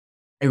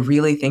I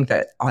really think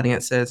that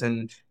audiences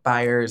and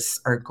buyers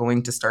are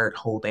going to start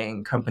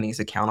holding companies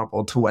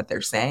accountable to what they're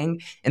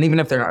saying. And even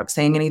if they're not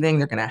saying anything,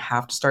 they're going to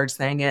have to start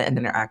saying it. And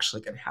then they're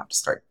actually going to have to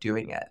start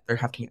doing it. They're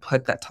having to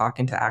put that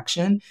talk into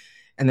action,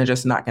 and they're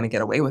just not going to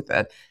get away with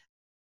it.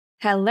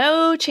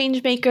 Hello,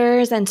 change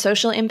makers and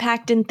social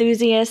impact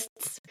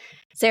enthusiasts.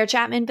 Sarah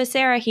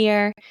Chapman-Becerra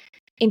here.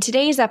 In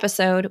today's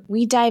episode,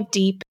 we dive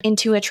deep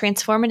into a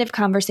transformative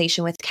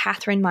conversation with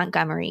Catharine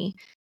Montgomery,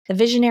 the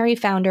visionary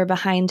founder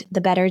behind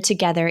the Better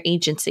Together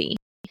agency.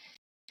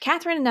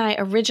 Catharine and I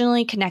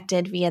originally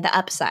connected via The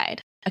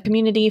Upside, a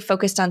community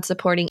focused on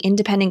supporting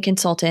independent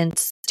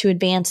consultants to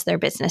advance their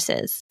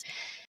businesses.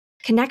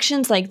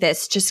 Connections like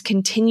this just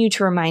continue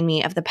to remind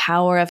me of the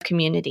power of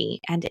community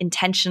and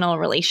intentional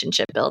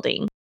relationship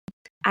building.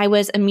 I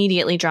was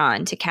immediately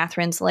drawn to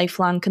Catharine's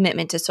lifelong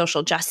commitment to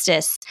social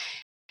justice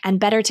and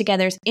Better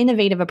Together's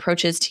innovative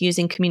approaches to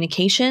using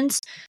communications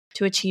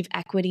to achieve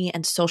equity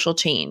and social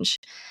change.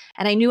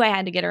 And I knew I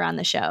had to get her on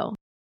the show.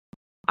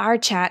 Our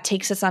chat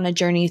takes us on a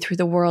journey through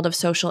the world of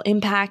social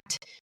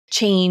impact,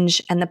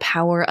 change, and the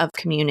power of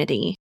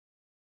community.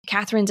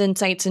 Catharine's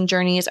insights and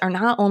journeys are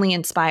not only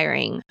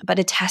inspiring, but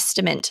a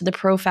testament to the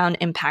profound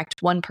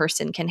impact one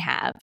person can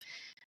have.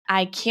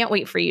 I can't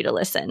wait for you to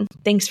listen.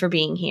 Thanks for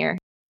being here.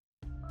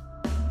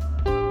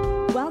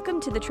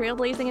 Welcome to the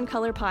Trailblazing in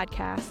Color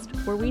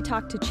podcast, where we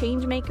talk to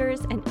change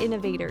makers and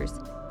innovators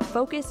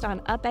focused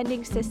on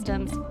upending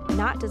systems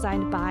not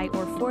designed by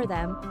or for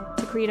them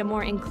to create a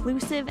more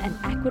inclusive and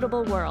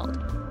equitable world.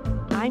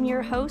 I'm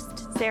your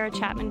host, Sarah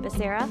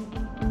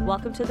Chapman-Becerra.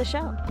 Welcome to the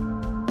show.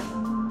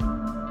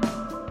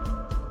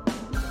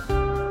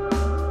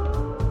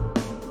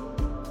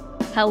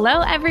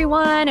 Hello,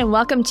 everyone, and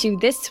welcome to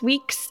this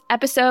week's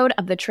episode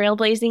of the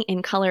Trailblazing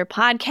in Color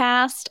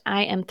podcast.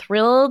 I am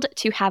thrilled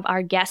to have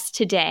our guest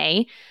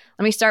today.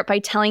 Let me start by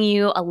telling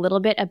you a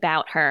little bit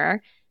about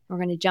her. We're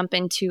going to jump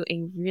into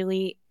a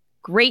really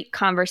great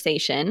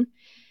conversation.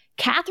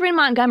 Catharine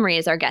Montgomery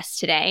is our guest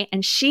today,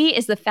 and she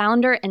is the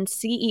founder and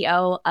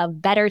CEO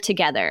of Better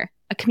Together,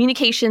 a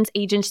communications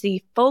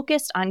agency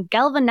focused on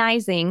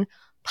galvanizing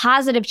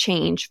positive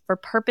change for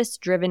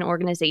purpose-driven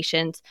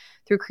organizations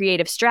through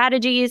creative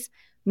strategies,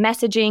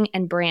 messaging,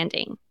 and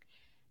branding.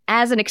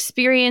 As an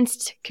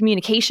experienced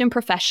communication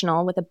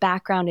professional with a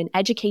background in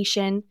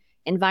education,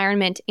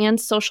 environment, and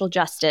social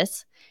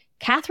justice,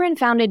 Catharine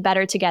founded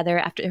Better Together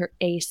after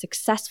a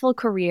successful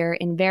career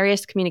in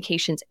various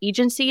communications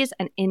agencies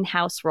and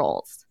in-house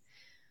roles.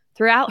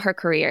 Throughout her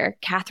career,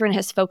 Catharine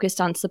has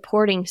focused on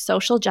supporting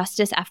social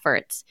justice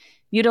efforts,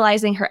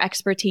 utilizing her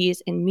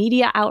expertise in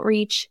media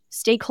outreach,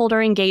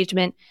 stakeholder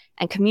engagement,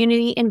 and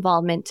community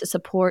involvement to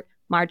support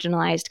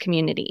marginalized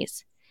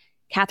communities.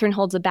 Catharine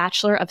holds a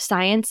Bachelor of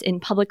Science in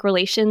Public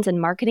Relations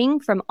and Marketing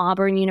from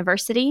Auburn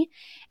University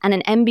and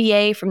an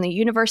MBA from the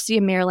University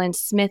of Maryland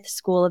Smith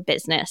School of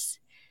Business.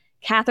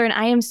 Catharine,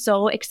 I am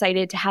so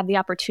excited to have the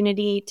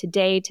opportunity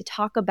today to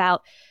talk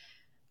about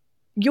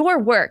your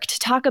work, to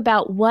talk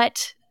about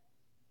what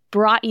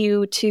brought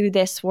you to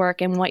this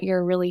work and what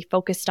you're really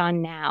focused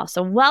on now.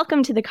 So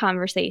welcome to the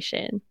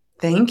conversation.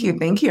 Thank you.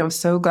 Thank you. I'm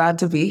so glad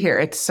to be here.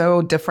 It's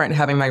so different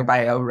having my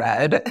bio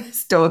read.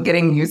 Still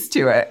getting used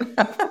to it.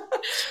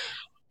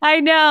 I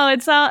know.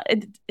 It's all.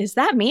 Is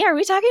that me? Are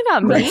we talking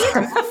about me?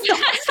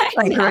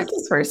 Like, who is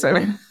this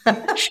person?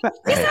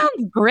 He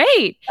sounds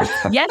great.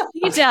 Yes,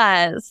 he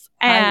does.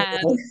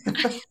 And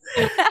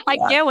I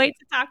can't wait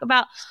to talk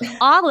about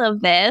all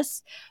of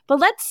this. But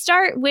let's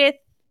start with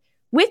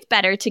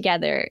Better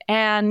Together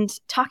and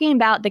talking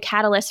about the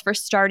catalyst for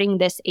starting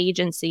this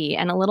agency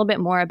and a little bit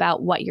more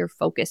about what you're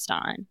focused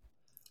on.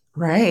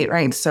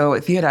 Right. So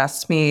if you had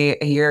asked me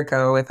a year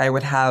ago if I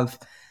would have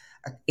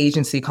an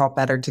agency called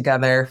Better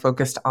Together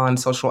focused on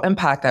social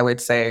impact, I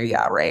would say,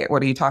 yeah, right.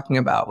 What are you talking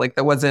about? Like,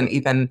 that wasn't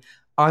even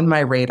on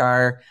my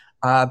radar,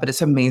 but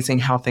it's amazing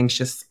how things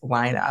just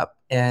line up.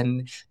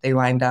 And they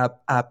lined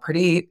up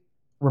pretty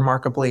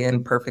remarkably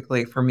and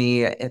perfectly for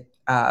me at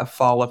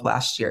fall of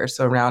last year.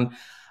 So around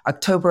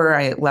October,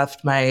 I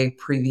left my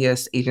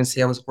previous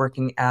agency I was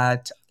working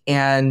at,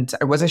 and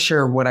I wasn't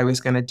sure what I was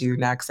going to do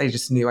next. I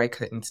just knew I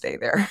couldn't stay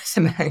there.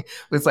 And I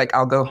was like,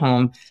 I'll go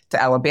home to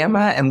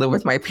Alabama and live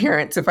with my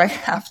parents if I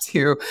have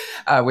to,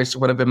 which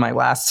would have been my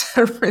last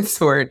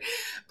resort.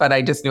 But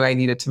I just knew I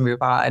needed to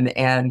move on.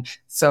 And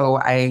so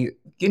I,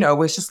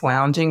 was just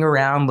lounging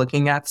around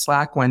looking at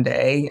Slack one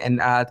day.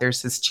 And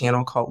there's this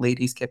channel called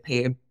Ladies Get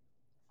Paid.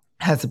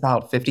 Has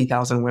about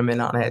 50,000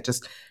 women on it,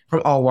 just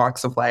from all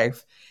walks of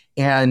life.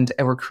 And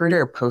a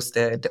recruiter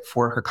posted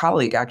for her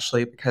colleague,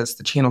 actually, because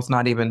the channel's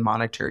not even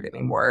monitored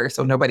anymore,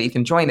 so nobody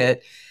can join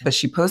it. But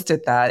she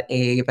posted that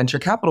a venture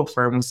capital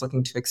firm was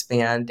looking to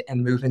expand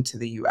and move into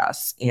the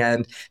US,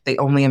 and they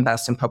only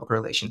invest in public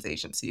relations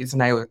agencies.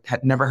 And I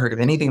had never heard of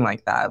anything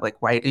like that. Like,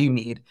 why do you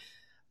need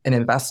an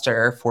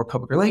investor for a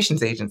public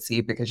relations agency?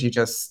 Because you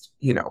just,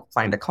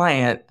 find a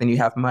client, then you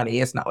have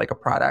money. It's not like a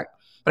product.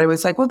 But I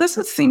was like, well,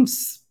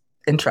 seems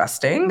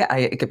interesting.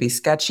 It could be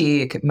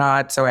sketchy, it could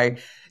not. So I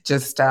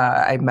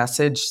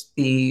messaged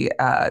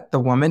the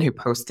woman who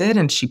posted,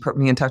 and she put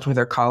me in touch with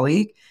her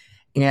colleague.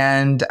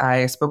 And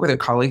I spoke with her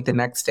colleague the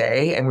next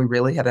day, and we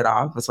really hit it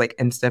off. It was like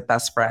instant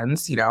best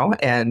friends, you know.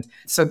 And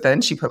so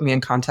then she put me in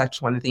contact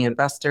with one of the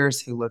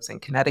investors who lives in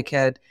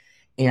Connecticut.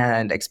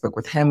 And I spoke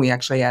with him. We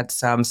actually had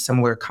some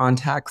similar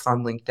contacts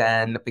on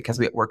LinkedIn because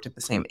we had worked at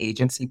the same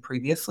agency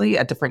previously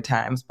at different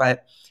times,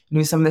 but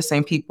knew some of the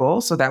same people.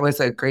 So that was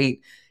a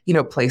great,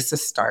 place to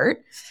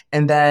start.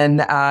 And then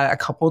a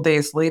couple of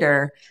days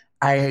later,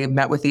 I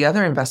met with the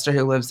other investor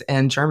who lives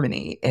in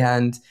Germany,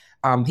 and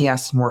he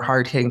asked more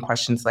hard-hitting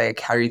questions like,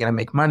 "How are you going to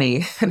make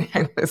money?" And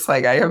I was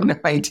like, "I have no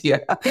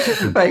idea."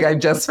 Like I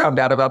just found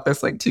out about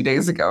this like 2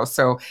 days ago.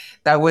 So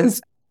that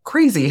was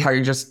crazy how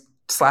you're just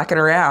slacking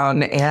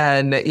around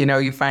and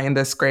you find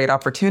this great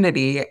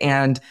opportunity.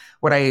 And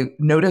what I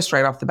noticed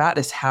right off the bat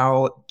is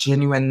how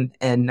genuine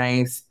and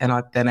nice and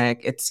authentic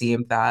it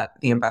seemed that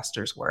the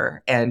investors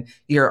were. And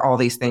you hear all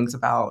these things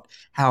about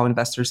how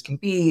investors can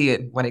be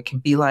and what it can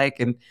be like.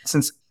 And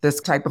since this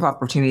type of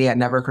opportunity had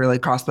never really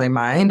crossed my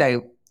mind, I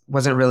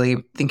wasn't really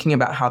thinking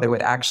about how they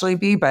would actually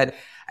be, but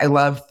I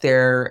loved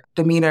their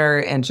demeanor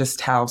and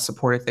just how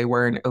supportive they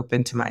were and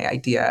open to my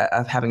idea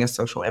of having a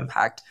social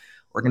impact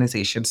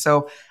organization.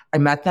 So I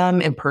met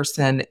them in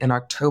person in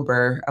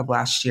October of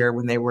last year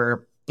when they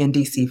were in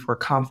DC for a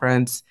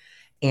conference.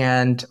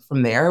 And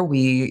from there,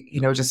 we,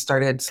 just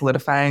started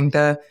solidifying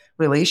the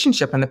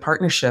relationship and the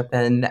partnership.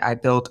 And I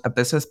built a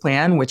business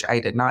plan, which I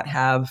did not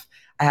have.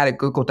 I had a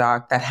Google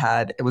Doc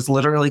it was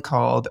literally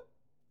called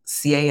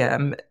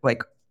CAM,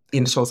 like the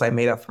initials I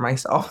made up for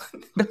myself.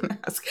 Don't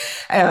ask.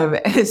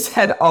 It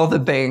said all the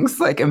things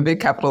like in big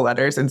capital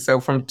letters. And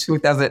so from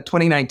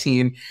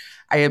 2019,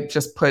 I have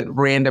just put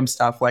random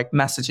stuff like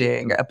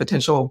messaging, a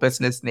potential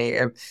business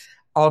name,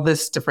 all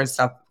this different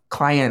stuff,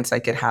 clients I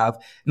could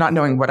have, not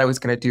knowing what I was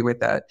going to do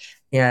with it.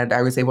 And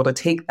I was able to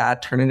take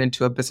that, turn it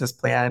into a business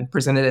plan,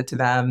 presented it to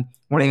them.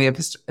 One of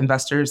the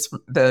investors,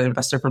 the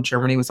investor from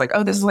Germany, was like,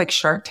 "Oh, this is like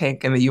Shark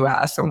Tank in the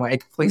US." I'm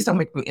like, "Please don't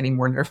make me any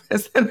more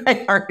nervous than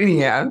I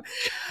already am."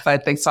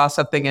 But they saw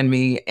something in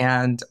me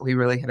and we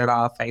really hit it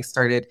off. I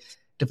started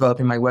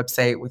developing my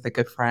website with a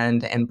good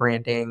friend and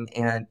branding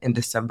and in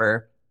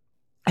December,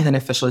 and then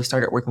officially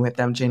started working with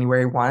them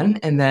January 1,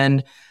 and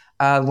then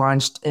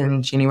launched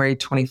in January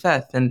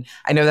 25th. And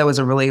I know that was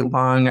a really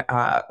long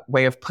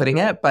way of putting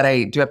it, but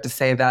I do have to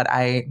say that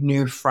I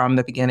knew from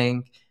the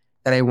beginning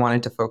that I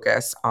wanted to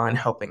focus on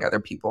helping other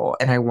people.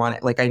 And I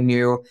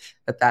knew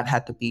that that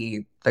had to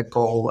be the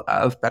goal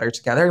of Better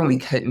Together, and we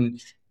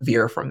couldn't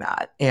veer from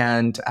that.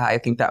 And I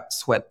think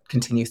that's what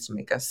continues to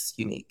make us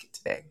unique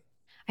today.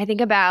 I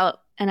think about,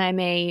 and I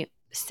may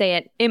say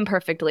it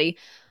imperfectly,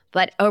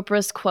 but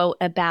Oprah's quote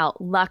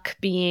about luck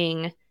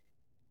being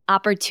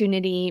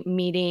opportunity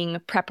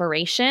meeting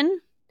preparation.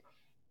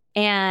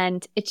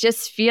 And it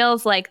just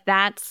feels like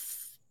that's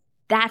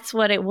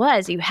what it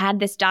was. You had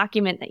this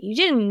document that you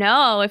didn't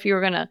know if you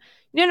didn't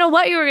know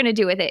what you were going to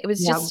do with it. It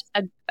was just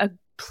a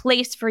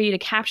place for you to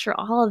capture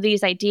all of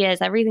these ideas,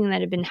 everything that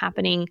had been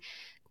happening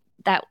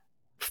that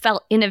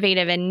felt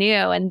innovative and new.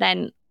 And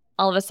then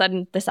all of a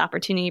sudden this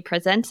opportunity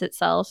presents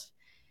itself.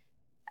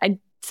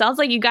 Sounds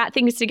like you got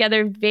things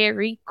together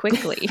very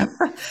quickly.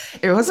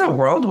 It was a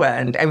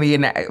whirlwind. I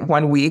mean,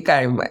 one week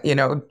I'm,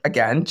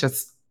 again,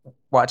 just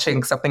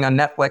watching something on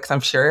Netflix, I'm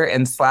sure,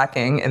 and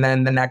slacking. And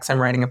then the next I'm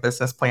writing a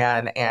business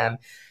plan and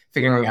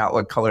figuring out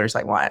what colors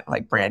I want,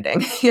 like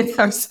branding,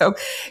 So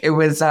it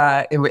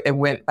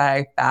went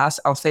by fast.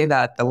 I'll say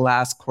that the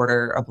last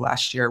quarter of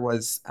last year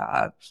was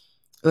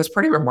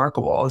pretty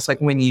remarkable. It's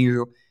like when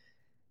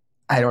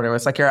I don't know.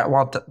 It's like you're at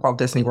Walt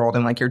Disney World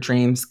and like your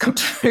dreams come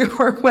true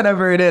or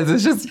whatever it is.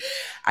 It's just,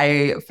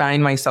 I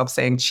find myself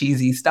saying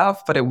cheesy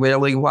stuff, but it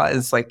really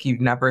was like you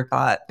never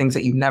thought things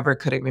that you never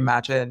could have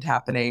imagined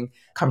happening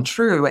come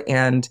true.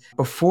 And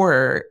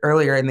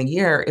earlier in the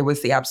year, it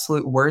was the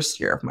absolute worst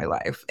year of my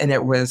life. And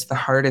it was the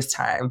hardest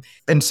time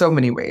in so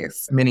many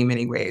ways, many,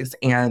 many ways.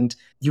 And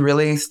you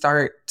really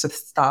start to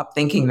stop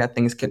thinking that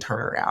things could turn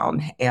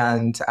around.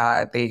 And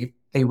they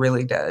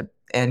really did.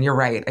 And you're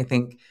right. I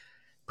think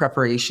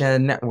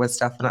preparation was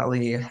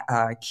definitely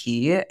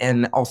key,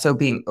 and also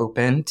being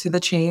open to the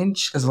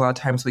change, because a lot of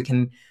times we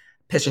can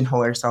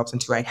pigeonhole ourselves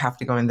into I have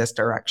to go in this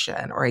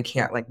direction or I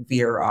can't like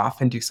veer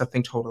off and do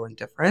something totally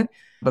different.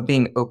 But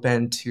being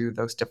open to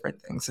those different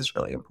things is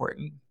really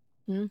important.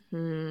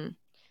 Mm-hmm.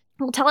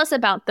 Well, tell us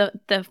about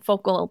the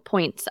focal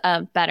points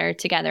of Better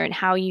Together and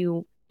how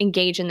you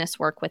engage in this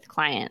work with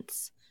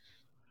clients.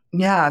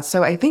 Yeah,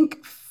 so I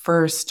think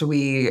first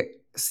we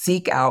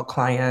seek out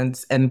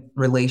clients and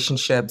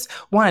relationships.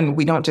 One,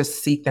 we don't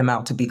just seek them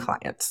out to be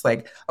clients.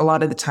 Like a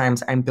lot of the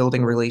times I'm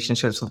building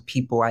relationships with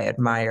people I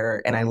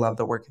admire and I love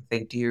the work that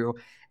they do.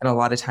 And a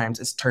lot of times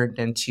it's turned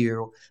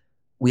into,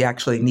 we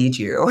actually need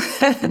you.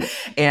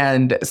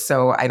 And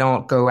so I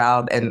don't go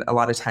out and a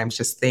lot of times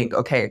just think,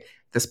 okay,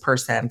 this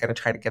person, I'm going to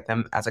try to get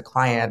them as a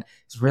client.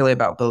 It's really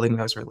about building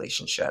those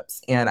relationships.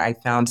 And I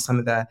found some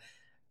of the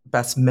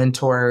best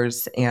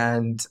mentors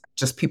and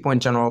just people in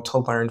general to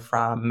learn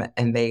from,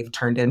 and they've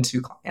turned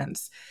into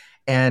clients.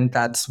 And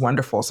that's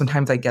wonderful.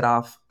 Sometimes I get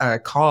off a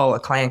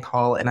client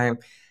call, and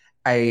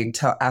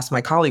ask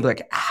my colleague,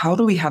 like, how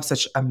do we have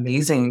such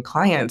amazing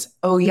clients?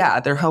 Oh yeah,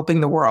 they're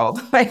helping the world.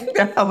 Like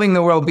they're helping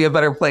the world be a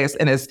better place.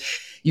 And as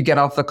you get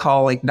off the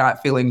call, like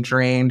not feeling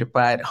drained,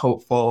 but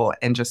hopeful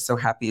and just so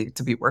happy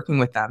to be working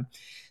with them.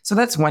 So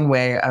that's one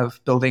way of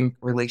building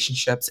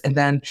relationships. And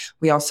then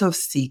we also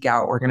seek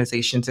out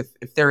organizations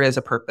if there is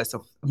a purpose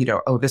of,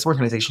 oh, this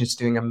organization is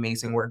doing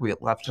amazing work. We'd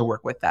love to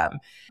work with them.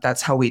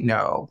 That's how we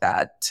know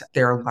that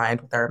they're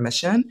aligned with our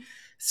mission.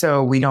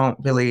 So we don't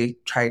really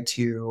try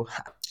to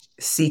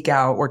seek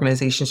out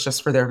organizations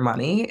just for their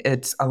money.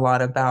 It's a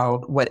lot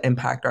about what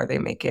impact are they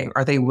making?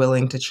 Are they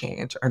willing to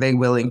change? Are they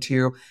willing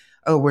to,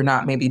 oh, we're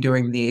not maybe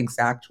doing the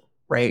exact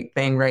right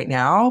thing right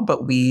now,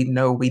 but we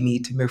know we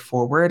need to move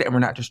forward and we're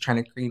not just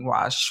trying to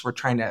greenwash. We're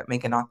trying to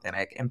make an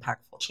authentic,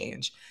 impactful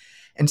change.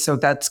 And so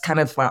that's kind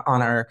of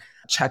on our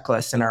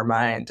checklist in our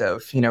mind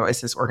of,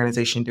 is this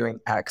organization doing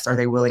X? Are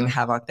they willing to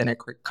have authentic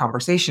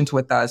conversations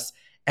with us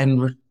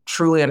and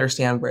truly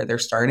understand where they're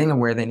starting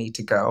and where they need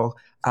to go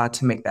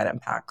to make that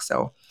impact?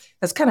 So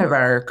that's kind of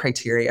our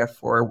criteria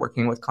for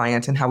working with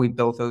clients and how we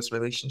build those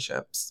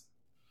relationships.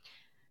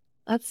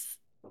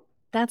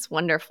 That's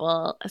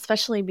wonderful,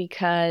 especially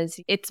because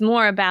it's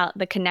more about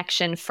the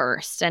connection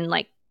first and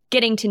like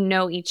getting to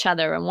know each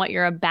other and what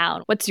you're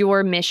about. What's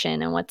your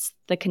mission and what's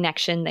the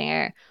connection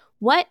there?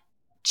 What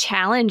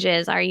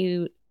challenges are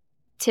you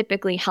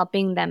typically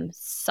helping them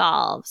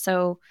solve?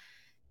 So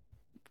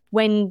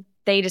when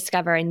they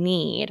discover a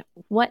need,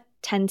 what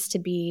tends to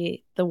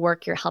be the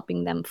work you're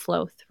helping them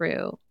flow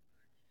through?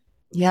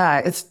 Yeah,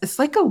 it's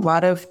like a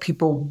lot of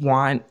people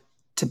want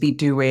to be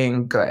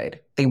doing good.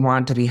 They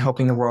want to be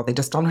helping the world. They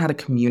just don't know how to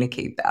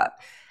communicate that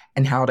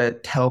and how to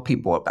tell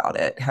people about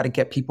it, how to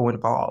get people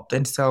involved.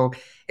 And so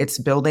it's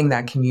building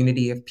that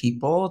community of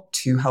people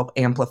to help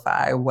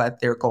amplify what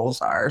their goals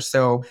are.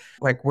 So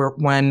like we're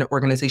one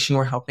organization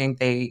we're helping,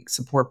 they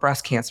support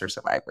breast cancer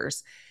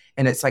survivors.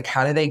 And it's like,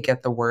 how do they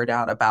get the word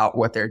out about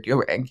what they're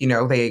doing?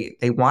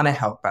 They want to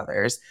help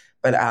others,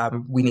 but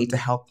we need to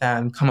help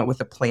them come up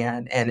with a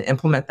plan and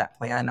implement that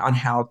plan on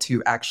how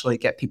to actually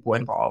get people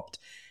involved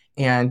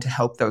and to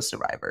help those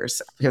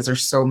survivors, because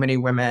there's so many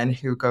women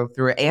who go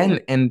through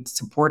and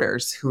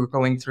supporters who are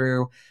going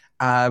through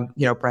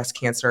breast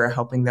cancer,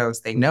 helping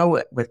those they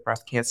know with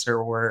breast cancer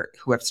or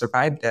who have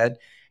survived it,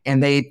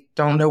 and they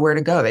don't know where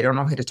to go. They don't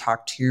know who to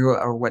talk to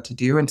or what to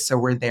do. And so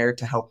we're there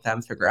to help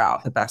them figure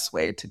out the best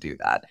way to do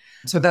that.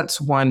 So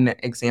that's one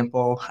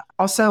example.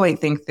 Also, I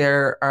think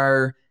there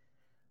are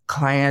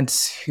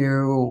clients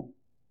who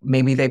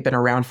maybe they've been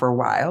around for a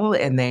while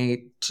and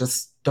they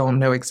just don't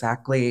know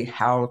exactly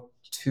how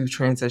to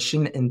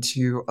transition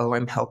into, oh,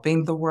 I'm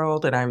helping the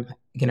world and I'm,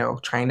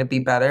 trying to be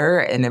better,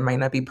 and it might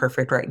not be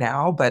perfect right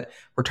now, but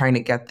we're trying to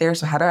get there.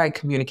 So how do I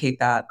communicate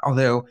that?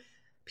 Although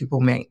people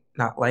may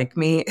not like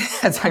me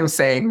as I'm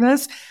saying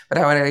this, but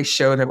how do I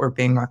show that we're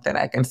being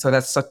authentic? And so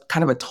that's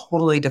kind of a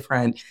totally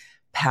different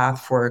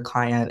path for a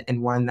client,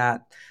 and one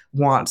that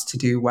wants to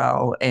do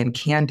well and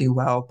can do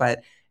well,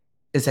 but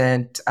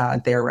isn't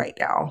there right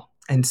now.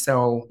 And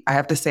so I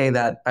have to say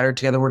that Better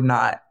Together, we're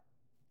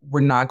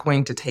not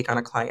going to take on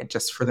a client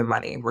just for the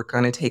money. We're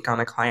going to take on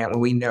a client when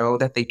we know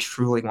that they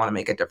truly want to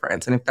make a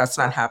difference. And if that's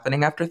not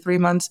happening after 3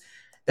 months,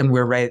 then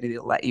we're ready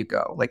to let you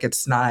go. Like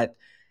it's not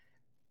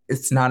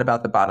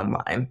about the bottom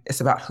line.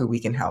 It's about who we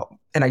can help.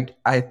 And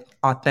I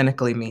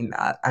authentically mean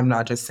that. I'm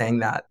not just saying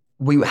that.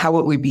 How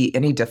would we be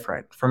any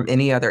different from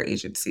any other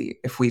agency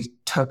if we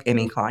took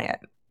any client?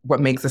 What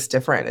makes us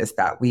different is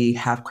that we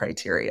have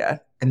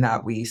criteria and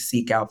that we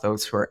seek out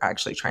those who are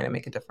actually trying to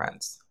make a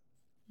difference.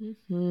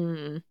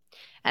 Mm-hmm.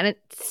 And it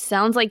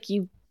sounds like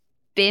you've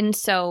been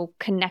so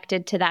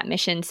connected to that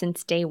mission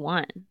since day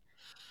one.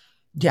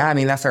 Yeah, I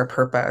mean, that's our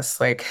purpose.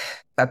 Like,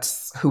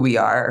 that's who we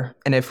are.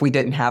 And if we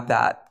didn't have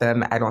that,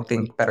 then I don't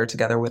think Better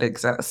Together would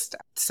exist.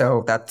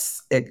 So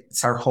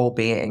it's our whole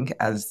being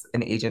as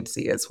an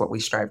agency. It's what we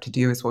strive to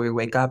do. It's what we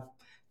wake up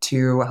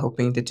to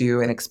hoping to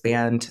do and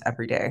expand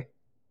every day.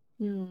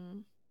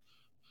 So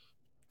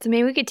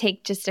maybe we could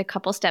take just a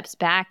couple steps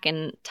back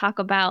and talk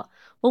about,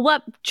 well,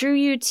 what drew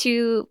you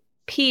to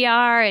PR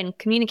and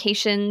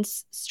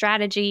communications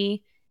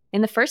strategy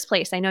in the first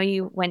place? I know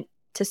you went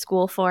to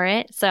school for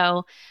it.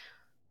 So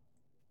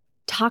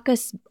talk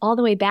us all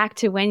the way back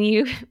to when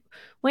you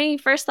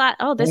first thought,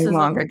 oh, this is a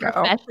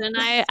profession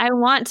I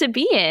want to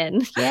be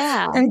in.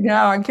 Yeah. I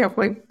know. I can't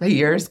believe the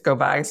years go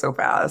by so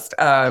fast.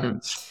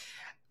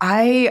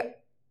 I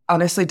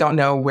honestly don't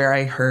know where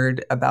I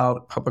heard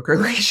about public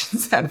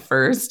relations at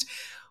first,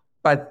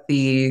 but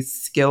the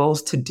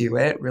skills to do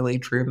it really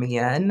drew me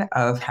in,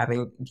 of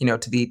having,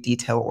 to be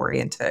detail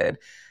oriented.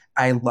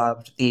 I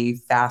loved the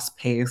fast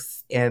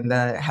pace and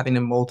having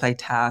to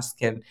multitask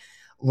and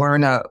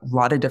learn a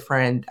lot of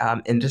different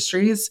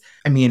industries.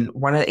 I mean,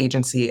 one at the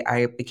agency,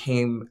 I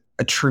became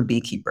a true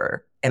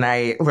beekeeper and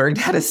I learned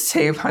how to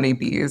save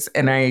honeybees,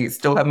 and I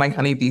still have my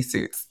honeybee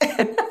suits.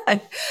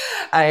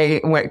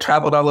 I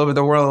traveled all over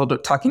the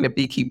world talking to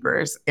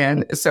beekeepers.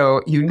 And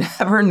so you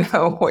never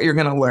know what you're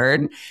going to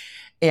learn.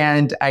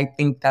 And I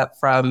think that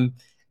from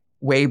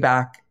way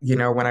back,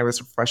 when I was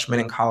a freshman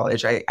in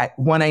college, I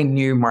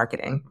knew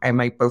marketing.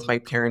 Both my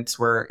parents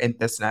were in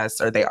business,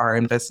 or they are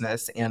in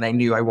business, and I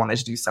knew I wanted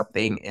to do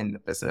something in the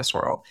business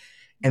world.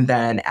 And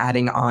then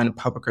adding on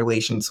public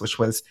relations, which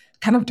was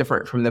kind of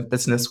different from the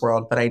business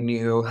world, but I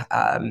knew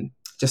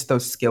just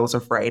those skills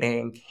of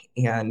writing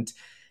and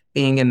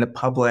being in the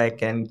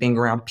public and being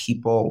around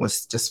people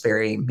was just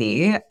very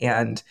me.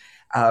 And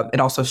it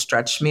also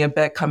stretched me a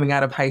bit coming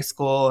out of high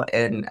school.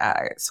 And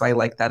so I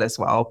like that as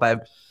well.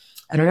 But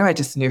I don't know. I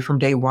just knew from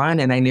day one.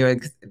 And I knew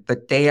the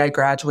day I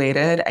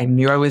graduated, I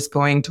knew I was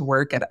going to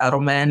work at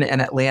Edelman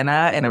in Atlanta,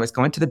 and I was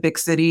going to the big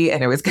city,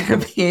 and it was going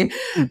to be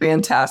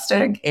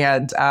fantastic.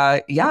 And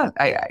I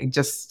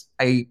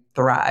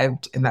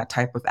thrived in that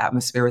type of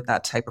atmosphere with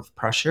that type of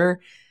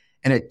pressure.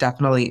 And it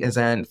definitely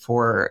isn't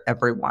for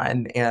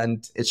everyone,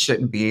 and it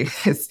shouldn't be.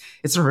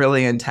 It's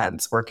really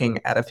intense working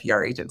at a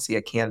PR agency.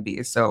 It can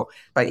be. So,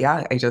 but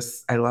yeah,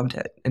 I loved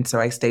it. And so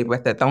I stayed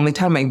with it. The only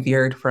time I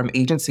veered from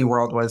agency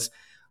world was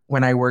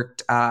when I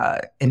worked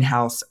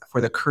in-house for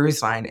the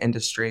cruise line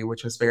industry,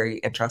 which was very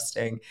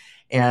interesting.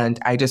 And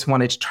I just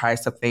wanted to try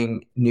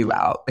something new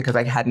out because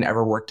I hadn't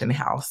ever worked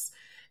in-house.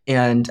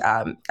 And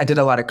I did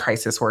a lot of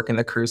crisis work in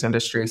the cruise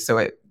industry, so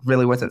it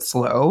really wasn't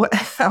slow,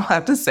 I'll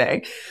have to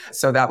say.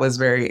 So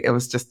it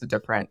was just a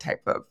different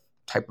type of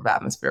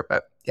atmosphere,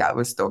 but yeah, it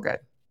was still good.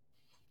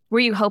 Were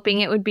you hoping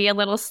it would be a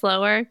little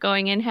slower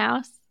going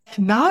in-house?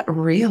 Not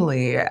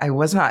really. I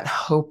was not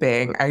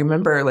hoping. I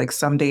remember like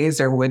some days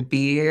there would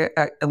be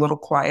a little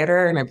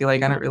quieter, and I'd be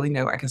like, I don't really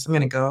know. I guess I'm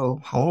going to go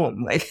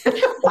home. Like,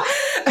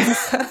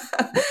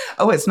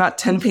 oh, it's not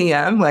 10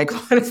 p.m. Like,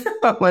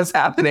 what was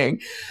happening?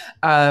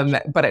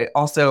 But I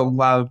also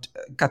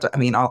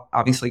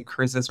obviously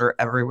cruises are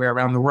everywhere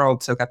around the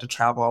world. So got to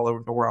travel all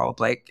over the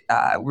world. Like,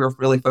 we were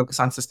really focused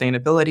on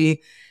sustainability.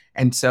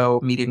 And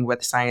so meeting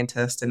with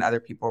scientists and other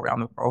people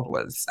around the world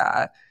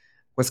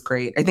was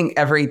great. I think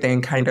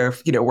everything kind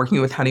of,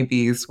 working with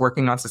honeybees,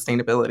 working on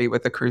sustainability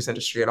with the cruise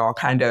industry, it all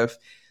kind of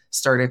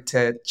started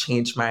to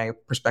change my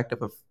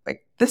perspective of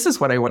like, this is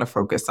what I want to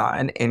focus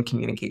on in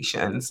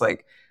communications,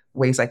 like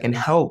ways I can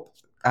help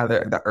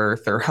the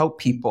earth or help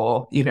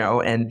people,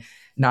 and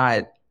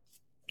not,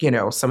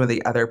 some of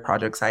the other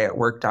projects I had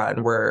worked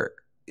on were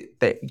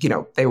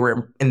they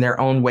were in their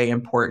own way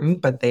important,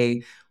 but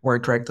they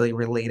weren't directly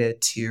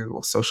related to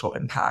social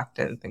impact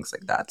and things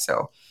like that.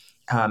 So,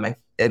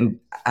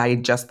 I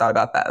just thought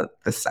about that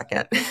the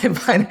second,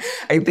 but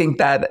I think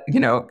that,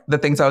 the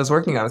things I was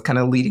working on was kind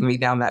of leading me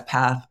down that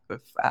path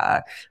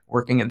of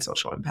working in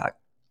social impact.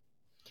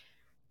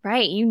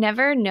 Right. You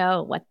never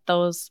know what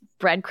those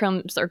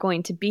breadcrumbs are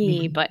going to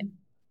be, Mm-hmm. but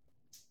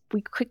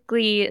we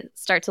quickly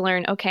start to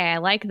learn, okay, I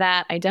like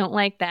that. I don't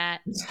like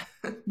that.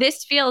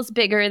 This feels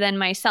bigger than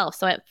myself.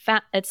 So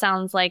it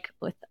sounds like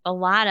with a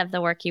lot of the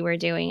work you were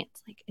doing,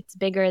 it's like it's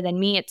bigger than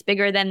me. It's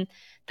bigger than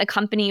the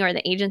company or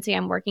the agency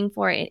I'm working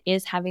for. It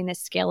is having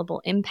this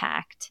scalable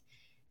impact.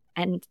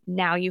 And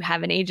now you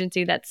have an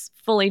agency that's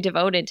fully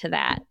devoted to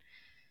that.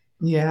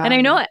 Yeah. And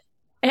I know it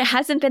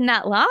hasn't been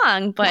that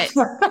long, but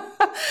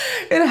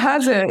it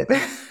hasn't.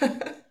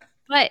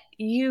 but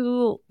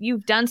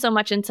you've done so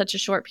much in such a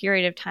short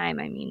period of time.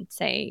 I mean,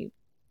 say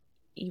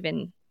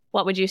even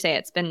what would you say?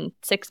 It's been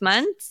 6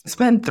 months? It's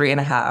been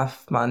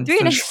 3.5 months.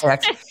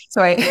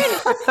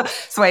 3.5.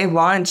 So I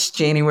launched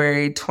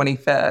January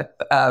 25th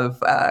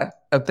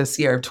of this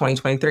year of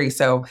 2023.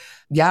 So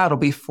yeah, it'll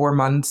be 4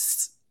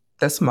 months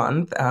this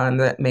month on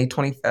May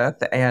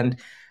 25th, and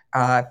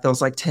it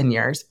feels like 10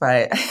 years.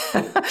 But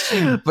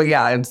but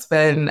yeah, it's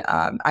been.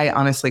 I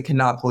honestly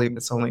cannot believe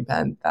it's only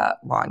been that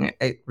long.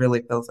 It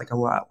really feels like a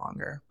lot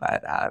longer.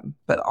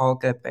 But all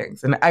good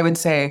things. And I would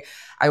say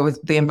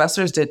the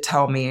investors did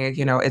tell me,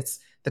 it's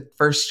the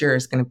first year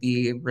is going to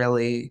be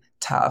really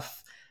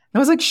tough. And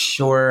I was like,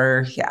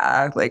 sure,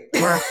 yeah, like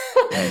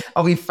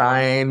I'll be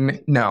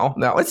fine. No,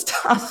 it's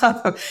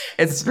tough.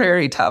 It's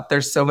very tough.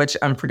 There's so much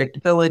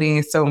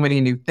unpredictability, so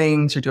many new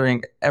things. You're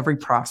doing every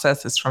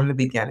process is from the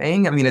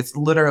beginning. I mean, it's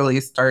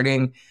literally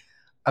starting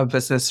a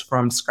business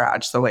from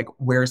scratch. So like,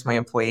 where's my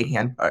employee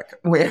handbook?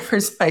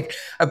 Where's like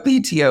a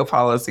PTO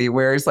policy?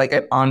 Where's like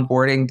an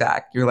onboarding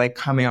deck? You're like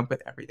coming up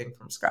with everything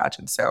from scratch.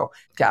 And so,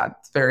 yeah,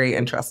 it's very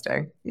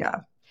interesting.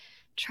 Yeah.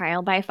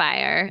 Trial by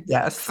fire.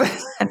 Yes.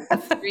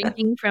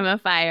 Drinking from a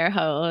fire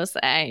hose.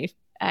 I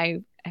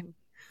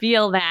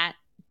feel that.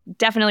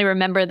 Definitely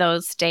remember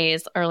those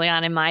days early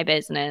on in my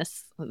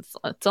business.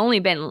 It's only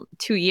been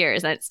 2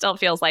 years and it still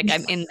feels like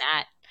I'm in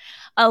that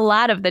a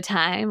lot of the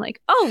time.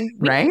 Like, oh,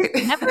 right?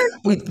 Never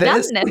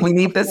done this. We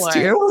need this before.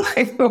 too.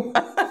 Like,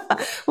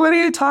 what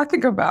are you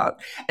talking about?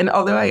 And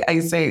although I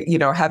say,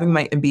 having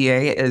my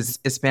MBA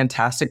is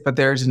fantastic, but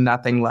there's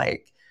nothing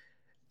like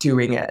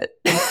doing it.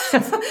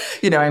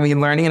 I mean,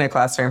 learning in a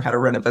classroom how to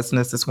run a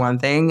business is one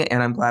thing,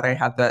 and I'm glad I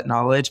have that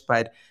knowledge,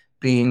 but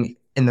being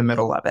in the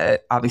middle of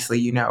it, obviously,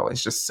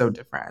 is just so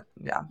different.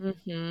 Yeah.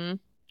 Mm-hmm.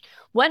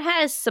 What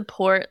has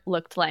support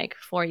looked like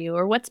for you,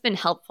 or what's been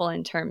helpful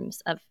in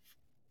terms of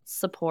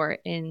support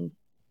in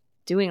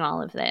doing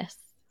all of this?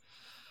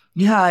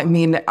 Yeah, I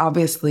mean,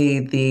 obviously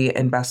the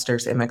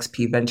investors,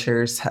 MXP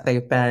Ventures,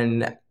 they've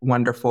been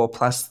wonderful,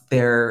 plus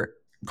their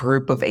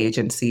group of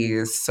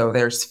agencies. So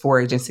there's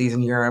four agencies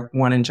in Europe,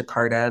 one in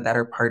Jakarta that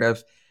are part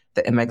of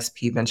the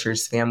MXP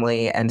Ventures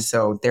family. And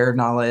so their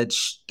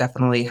knowledge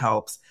definitely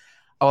helps.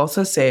 I'll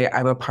also say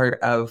I'm a part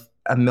of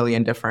a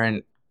million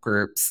different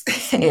groups.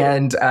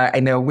 And I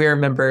know we're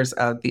members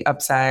of the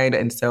Upside.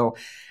 And so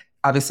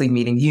obviously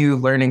meeting you,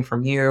 learning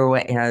from you,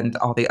 and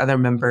all the other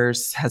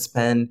members has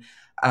been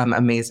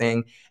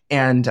amazing.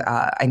 And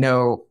I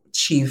know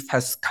Chief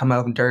has come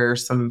under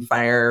some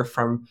fire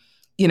from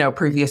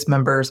previous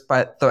members,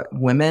 but the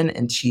women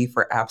in Chief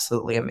are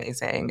absolutely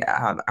amazing.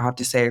 I have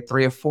to say,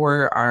 three of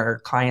four are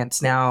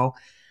clients now.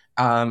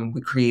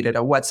 We created a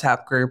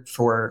WhatsApp group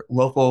for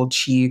local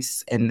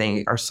chiefs, and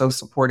they are so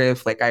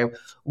supportive. Like I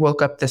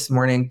woke up this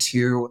morning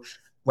to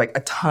like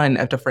a ton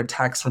of different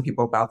texts from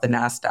people about the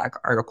NASDAQ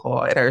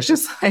article. And I was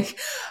just like,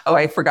 oh,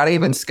 I forgot I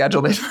even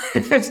scheduled it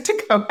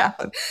to come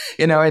out,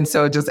 And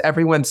so just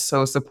everyone's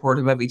so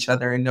supportive of each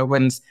other and no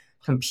one's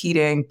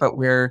competing, but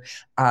we're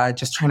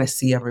just trying to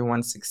see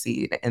everyone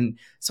succeed. And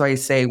so I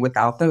say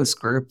without those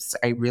groups,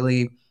 I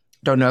really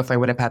don't know if I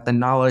would have had the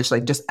knowledge,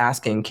 like just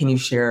asking, can you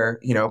share,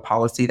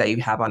 policy that you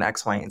have on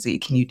X, Y, and Z?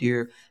 Can you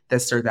do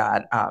this or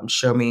that?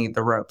 Show me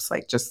the ropes.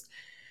 Like just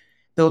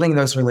building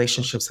those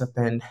relationships have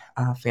been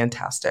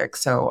fantastic.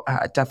 So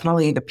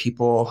definitely the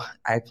people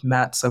I've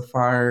met so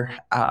far,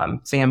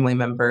 family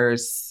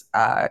members,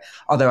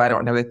 although I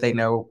don't know that they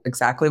know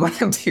exactly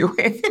what I'm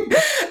doing.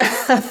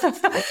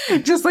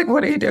 Just like,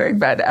 what are you doing?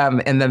 But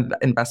and then the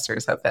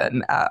investors have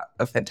been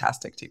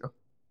fantastic too.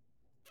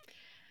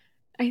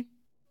 I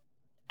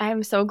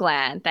I'm so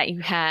glad that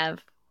you have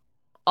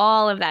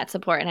all of that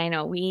support. And I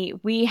know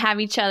we have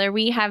each other,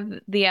 we have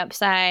the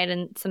Upside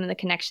and some of the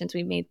connections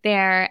we've made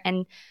there.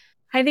 And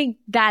I think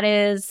that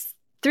is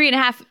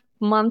 3.5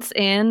 months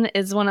in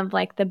is one of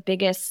like the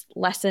biggest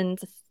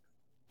lessons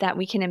that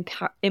we can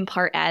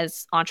impart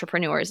as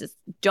entrepreneurs is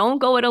don't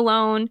go it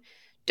alone.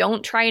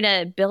 Don't try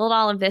to build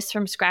all of this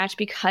from scratch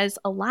because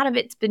a lot of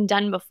it's been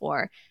done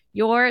before.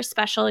 Your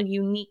special,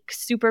 unique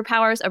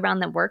superpowers around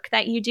the work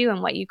that you do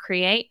and what you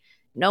create,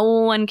 no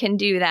one can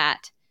do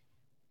that.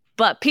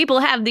 But people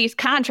have these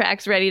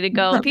contracts ready to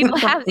go. People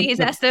have these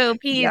SOPs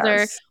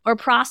Yes. or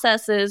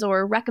processes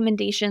or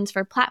recommendations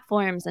for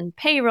platforms and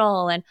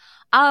payroll and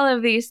all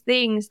of these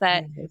things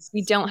that we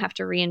Yes. don't have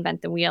to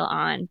reinvent the wheel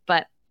on.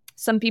 But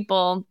some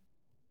people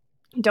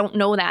don't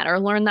know that or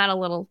learn that a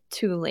little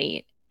too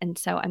late. And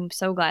so I'm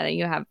so glad that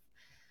you have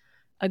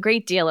a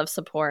great deal of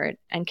support.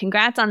 And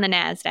congrats on the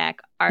NASDAQ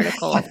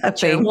article. Sure,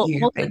 Thank you. we'll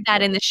put Thank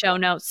that you. in the show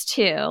notes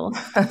too.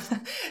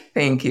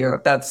 Thank you.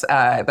 That's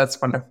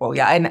wonderful.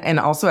 Yeah, and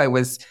also I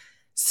was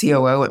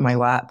COO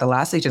at the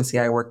last agency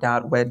I worked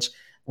at, which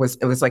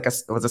it was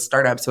a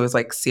startup, so it was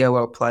like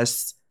COO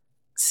plus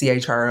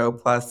CHRO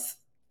plus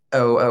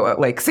OO,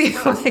 like see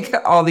like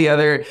all the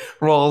other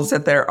roles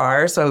that there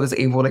are. So I was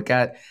able to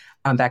get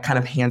that kind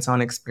of hands-on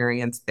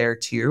experience there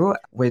too,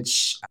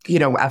 which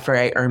after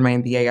I earned my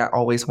MBA, I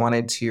always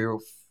wanted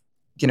to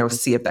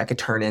see if that could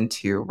turn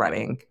into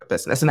running a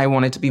business. And I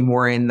wanted to be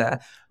more in the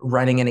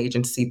running an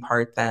agency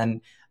part than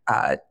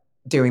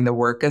doing the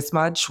work as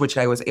much, which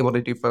I was able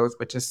to do both,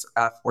 which is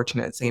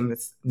fortunate, same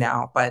as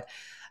now. But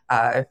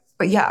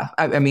yeah,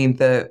 I mean,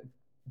 the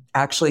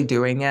actually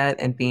doing it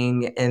and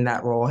being in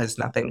that role is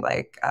nothing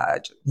like,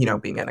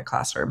 being in a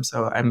classroom.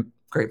 So I'm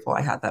grateful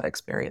I had that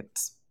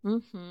experience.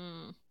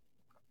 Mm-hmm.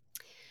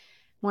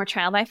 More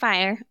trial by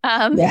fire.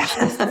 Yeah.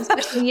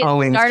 Especially in the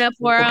Always startup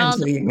world.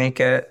 until you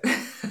make it.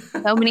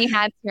 So many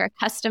hats. You're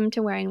accustomed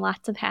to wearing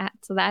lots of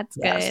hats. So that's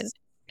good. Yes.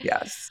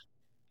 Yes.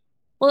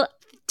 Well,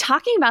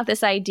 talking about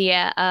this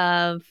idea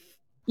of,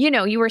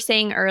 you were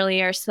saying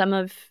earlier, some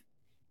of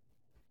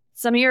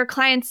your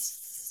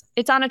clients,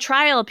 it's on a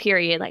trial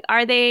period. Like,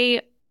 are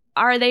they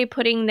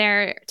putting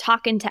their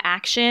talk into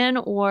action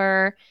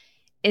or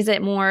is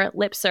it more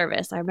lip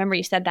service? I remember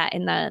you said that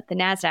in the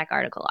NASDAQ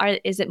article.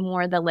 Is it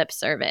more the lip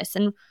service?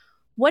 And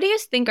what do you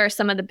think are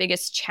some of the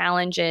biggest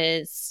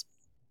challenges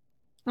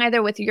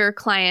either with your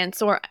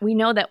clients or we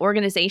know that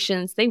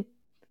organizations,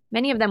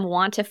 many of them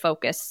want to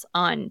focus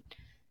on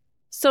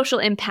social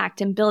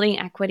impact and building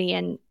equity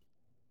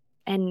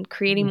and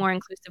creating more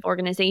inclusive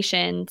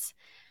organizations.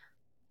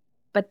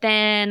 But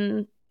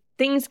then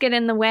things get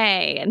in the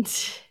way. And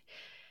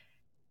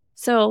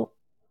so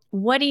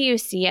what do you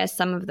see as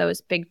some of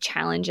those big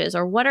challenges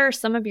or what are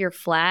some of your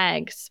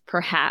flags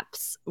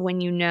perhaps when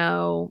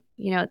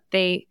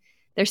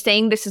they're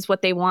saying this is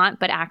what they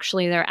want, but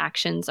actually their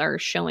actions are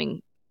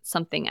showing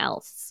something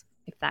else,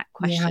 if that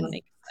Yeah. question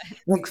makes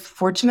sense. Like,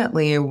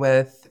 fortunately,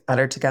 with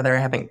Better Together, I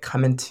haven't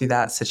come into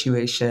that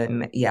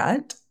situation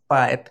yet.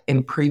 But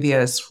in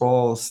previous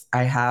roles,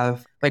 I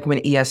have, like when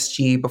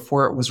ESG,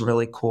 before it was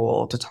really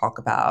cool to talk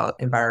about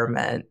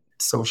environment,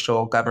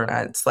 social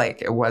governance.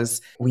 Like it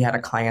was, we had a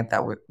client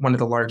that was one of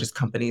the largest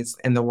companies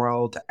in the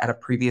world at a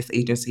previous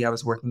agency I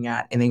was working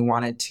at, and they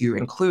wanted to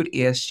include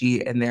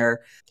ESG in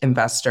their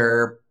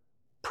investor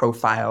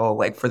profile,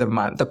 like for the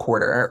month, the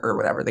quarter, or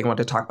whatever. They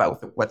wanted to talk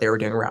about what they were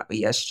doing around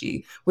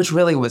ESG, which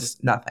really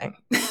was nothing.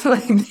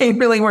 Like they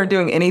really weren't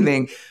doing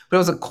anything, but it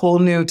was a cool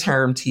new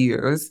term to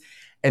use.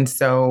 And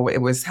so it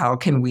was, how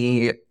can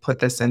we put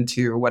this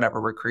into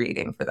whatever we're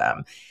creating for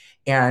them?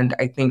 And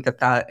I think that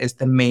that is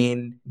the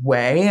main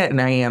way. And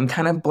I am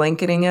kind of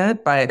blanketing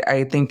it, but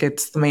I think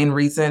it's the main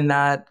reason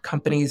that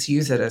companies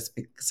use it is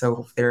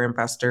so their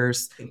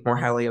investors think more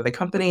highly of the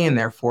company and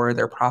therefore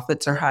their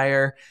profits are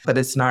higher. But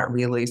it's not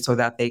really so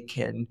that they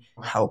can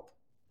help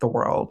the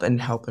world and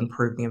help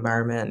improve the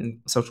environment and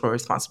social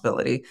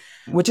responsibility,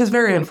 which is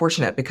very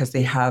unfortunate because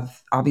they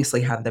have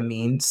obviously have the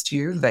means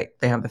to, like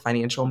they have the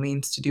financial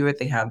means to do it.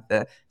 They have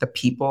the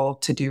people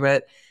to do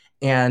it.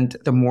 And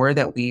the more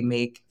that we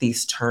make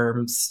these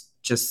terms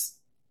just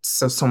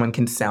so someone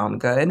can sound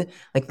good,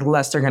 like the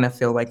less they're going to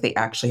feel like they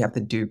actually have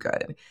to do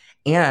good.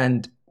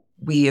 And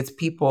we as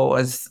people,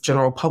 as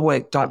general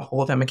public, don't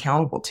hold them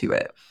accountable to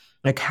it.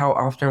 Like how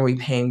often are we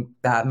paying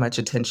that much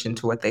attention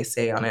to what they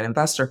say on an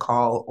investor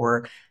call,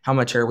 or how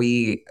much are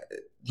we,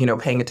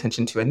 paying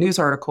attention to a news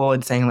article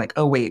and saying like,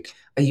 oh, wait,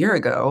 a year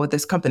ago,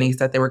 this company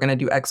said they were going to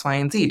do X, Y,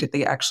 and Z. Did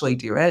they actually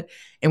do it?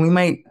 And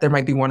there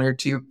might be one or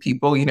two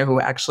people, who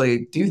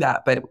actually do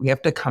that, but we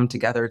have to come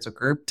together as a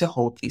group to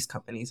hold these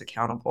companies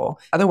accountable.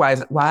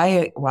 Otherwise,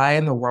 why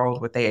in the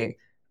world would they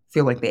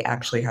feel like they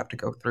actually have to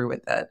go through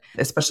with it,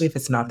 especially if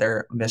it's not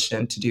their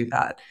mission to do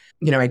that?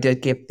 I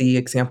did give the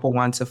example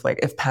once of like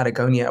if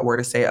Patagonia were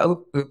to say,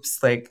 oh,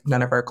 oops, like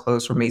none of our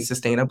clothes were made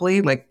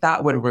sustainably, like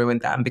that would ruin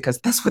them because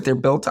that's what they're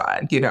built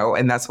on,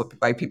 and that's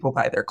why people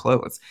buy their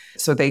clothes.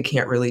 So they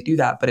can't really do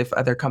that. But if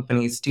other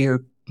companies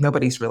do,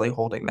 nobody's really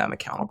holding them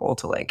accountable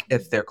to like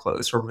if their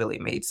clothes were really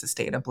made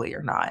sustainably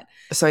or not.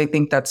 So I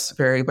think that's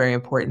very, very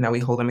important that we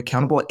hold them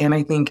accountable. And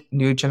I think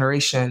new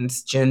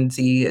generations, Gen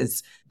Z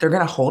they're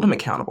going to hold them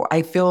accountable.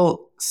 I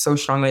feel so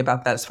strongly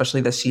about that,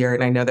 especially this year.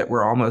 And I know that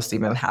we're almost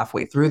even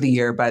halfway through the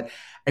year, but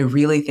I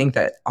really think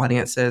that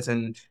audiences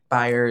and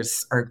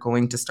buyers are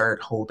going to start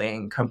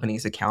holding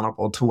companies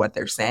accountable to what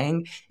they're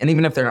saying. And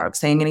even if they're not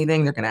saying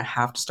anything, they're going to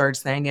have to start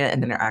saying it.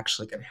 And then they're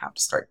actually going to have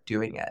to start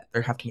doing it.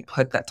 They're having to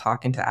put that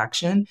talk into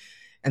action.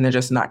 And they're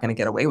just not going to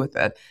get away with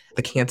it.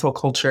 The cancel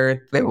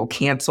culture, they will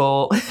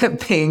cancel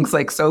things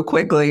like so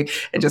quickly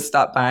and just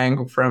stop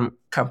buying from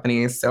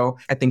companies. So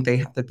I think they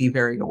have to be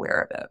very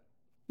aware of it.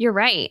 You're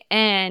right.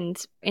 And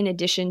in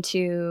addition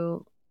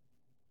to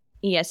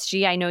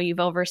ESG, I know you've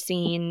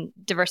overseen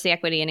diversity,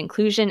 equity, and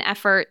inclusion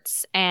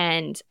efforts.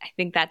 And I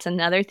think that's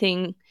another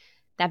thing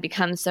that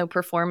becomes so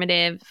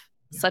performative,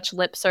 such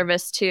lip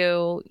service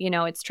to,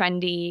 it's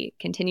trendy,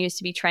 continues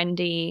to be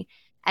trendy.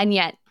 And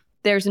yet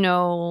there's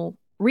no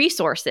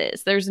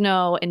resources, there's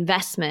no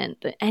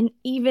investment. And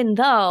even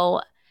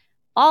though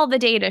all the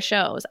data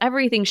shows,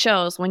 everything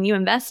shows, when you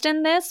invest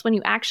in this, when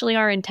you actually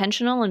are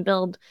intentional and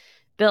build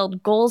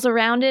goals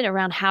around it,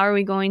 around how are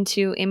we going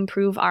to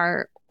improve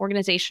our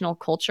organizational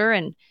culture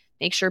and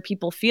make sure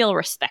people feel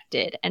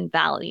respected and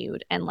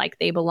valued and like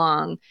they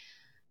belong,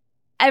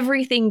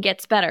 everything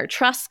gets better.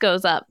 Trust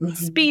goes up,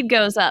 speed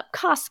goes up,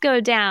 costs go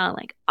down,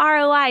 like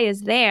ROI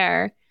is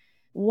there.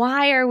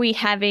 Why are we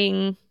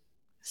having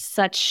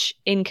such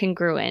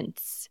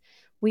incongruence?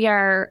 We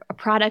are a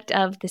product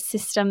of the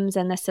systems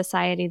and the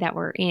society that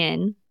we're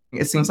in.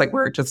 It seems like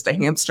we're just a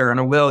hamster on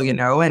a wheel,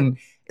 and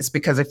it's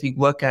because if you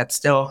look at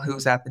still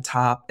who's at the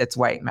top, it's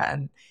white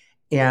men.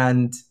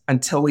 And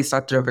until we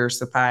start to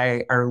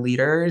diversify our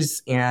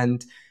leaders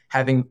and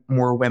having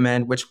more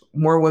women, which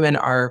more women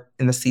are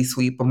in the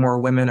C-suite, but more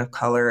women of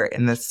color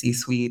in the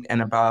C-suite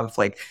and above,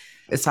 like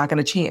it's not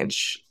going to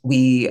change.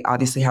 We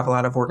obviously have a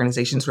lot of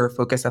organizations who are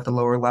focused at the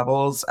lower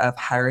levels of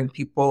hiring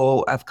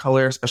people of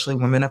color, especially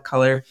women of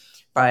color.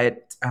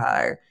 But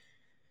I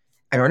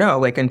don't know,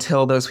 like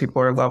until those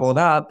people are leveled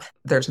up,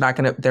 they're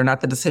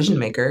not the decision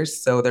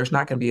makers. So there's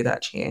not going to be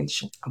that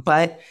change.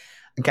 But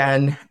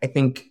again, I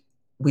think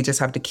we just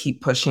have to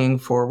keep pushing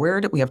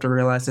forward. We have to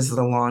realize this is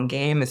a long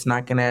game. It's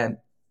not going to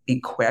be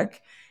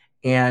quick.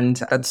 And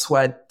that's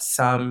what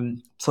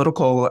some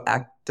political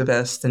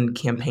activists and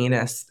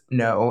campaignists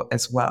know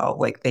as well.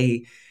 Like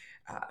they,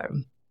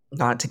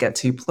 not to get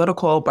too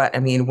political, but I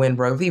mean, when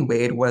Roe v.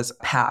 Wade was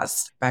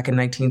passed back in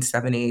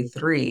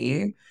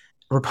 1973,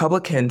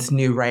 Republicans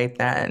knew right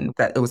then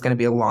that it was going to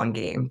be a long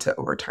game to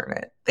overturn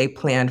it. They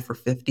planned for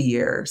 50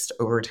 years to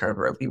overturn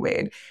Roe v.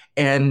 Wade.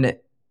 And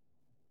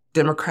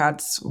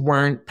Democrats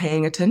weren't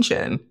paying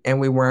attention and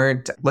we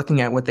weren't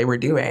looking at what they were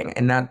doing.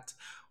 And that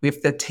we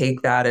have to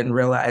take that and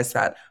realize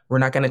that we're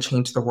not going to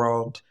change the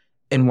world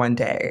in one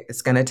day.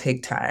 It's going to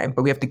take time,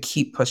 but we have to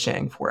keep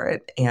pushing for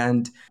it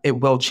and it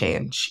will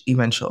change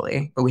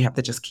eventually. But we have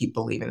to just keep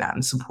believing that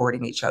and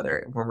supporting each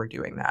other when we're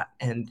doing that.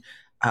 And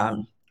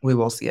we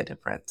will see a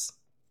difference.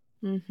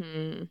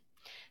 Mm-hmm.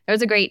 There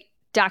was a great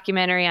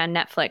documentary on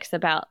Netflix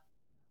about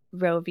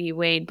Roe v.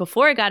 Wade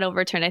before it got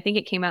overturned. I think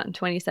it came out in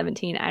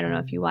 2017. I don't know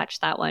if you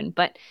watched that one,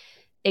 but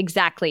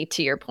exactly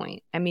to your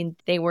point. I mean,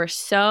 they were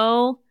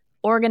so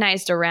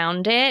organized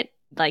around it.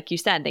 Like you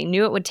said, they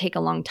knew it would take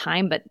a long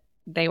time, but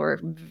they were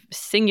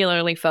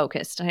singularly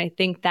focused. And I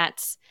think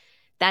that's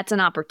an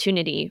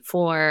opportunity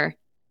for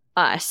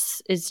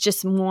us, is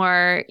just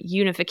more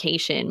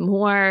unification,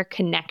 more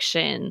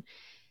connection.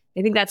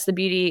 I think that's the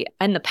beauty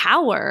and the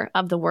power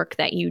of the work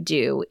that you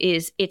do,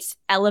 is it's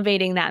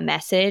elevating that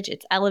message.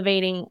 It's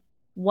elevating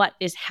what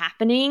is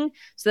happening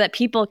so that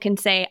people can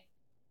say,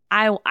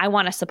 I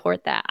want to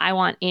support that. I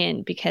want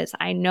in, because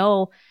I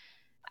know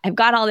I've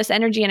got all this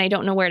energy and I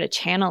don't know where to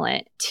channel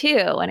it too.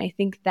 And I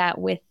think that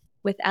with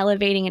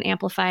elevating and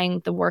amplifying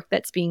the work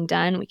that's being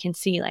done, we can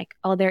see like,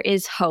 oh, there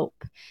is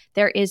hope.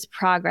 There is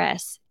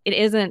progress. It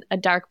isn't a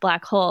dark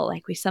black hole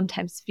like we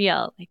sometimes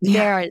feel. Like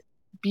there is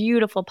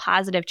beautiful,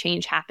 positive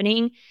change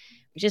happening.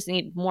 We just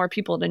need more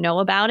people to know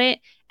about it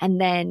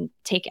and then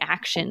take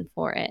action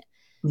for it.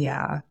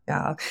 Yeah.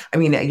 Yeah. I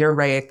mean, you're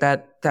right.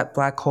 That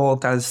black hole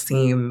does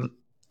seem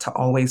to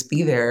always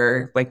be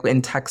there. Like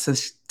in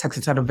Texas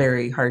had a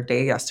very hard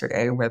day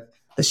yesterday with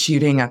the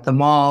shooting at the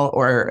mall,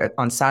 or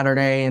on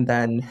Saturday. And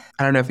then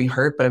I don't know if you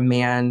heard, but a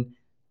man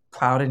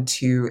plowed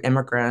into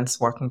immigrants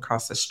walking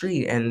across the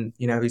street, and,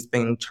 he's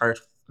being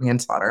charged with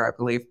manslaughter, I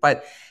believe.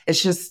 But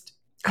it's just,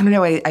 I don't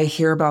know. I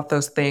hear about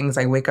those things.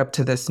 I wake up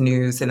to this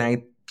news and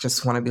I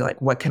just want to be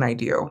like, what can I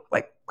do?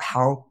 Like,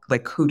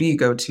 who do you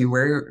go to?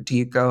 Where do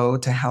you go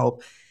to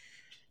help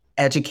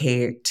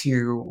educate,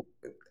 to,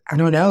 I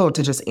don't know,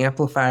 to just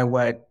amplify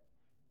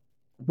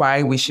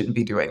why we shouldn't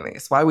be doing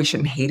this, why we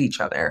shouldn't hate each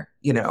other,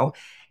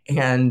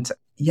 And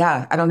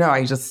yeah, I don't know.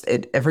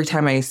 Every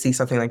time I see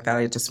something like that,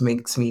 it just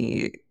makes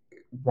me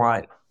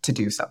want to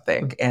do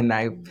something. And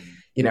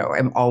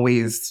I'm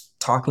always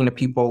talking to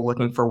people,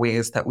 looking for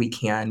ways that we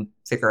can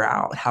figure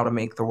out how to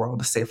make the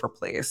world a safer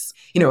place.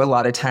 A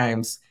lot of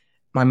times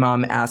my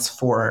mom asks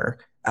for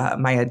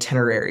my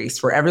itineraries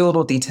for every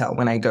little detail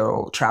when I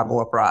go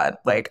travel abroad.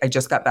 Like, I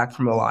just got back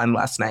from Milan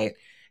last night,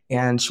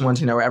 and she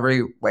wanted to know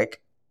every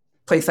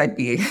place I'd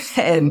be.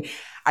 And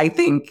I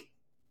think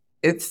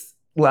it's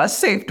less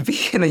safe to be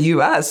in the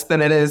US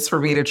than it is for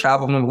me to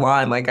travel in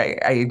Milan. Like,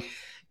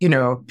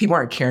 people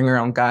aren't carrying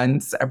around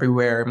guns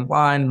everywhere in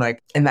Milan. Like,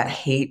 and that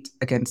hate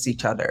against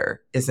each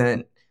other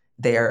isn't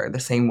there the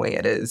same way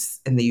it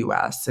is in the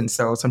US. And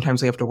so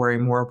sometimes we have to worry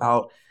more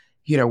about,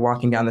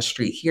 walking down the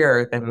street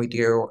here than we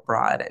do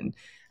abroad. And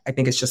I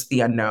think it's just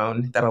the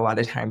unknown that a lot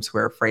of times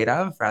we're afraid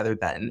of, rather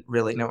than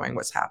really knowing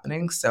what's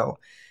happening. So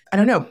I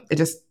don't know. It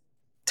just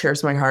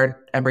tears my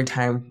heart every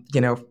time,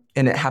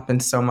 and it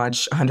happens so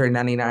much.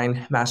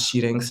 199 mass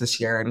shootings this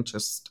year. And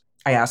just,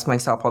 I ask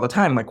myself all the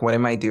time, like, what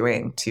am I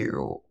doing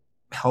to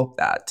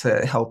help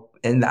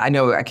in that? I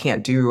know I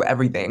can't do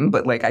everything,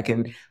 but like, I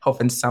can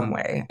help in some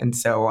way. And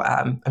so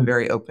I'm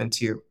very open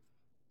to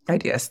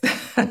ideas.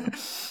 I'm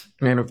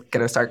going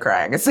to start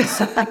crying.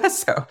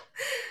 So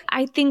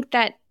I think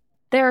that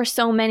there are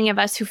so many of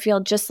us who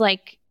feel just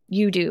like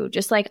you do,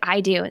 just like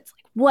I do. It's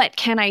like, what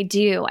can I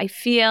do? I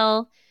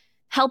feel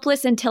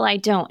helpless until I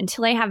don't,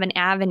 until I have an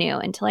avenue,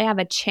 until I have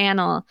a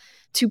channel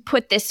to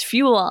put this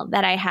fuel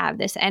that I have,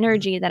 this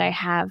energy that I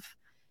have,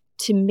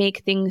 to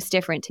make things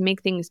different, to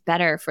make things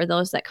better for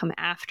those that come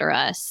after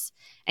us.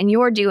 And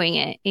you're doing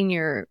it in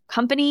your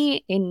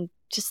company, in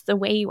just the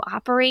way you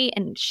operate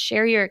and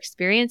share your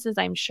experiences,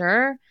 I'm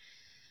sure.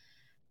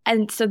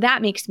 And so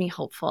that makes me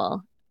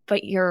hopeful.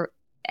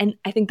 And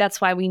I think that's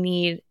why we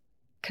need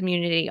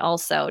community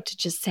also, to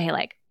just say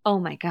like, oh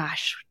my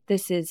gosh,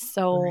 this is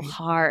so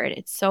hard.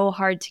 It's so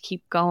hard to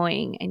keep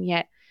going. And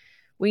yet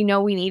we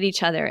know we need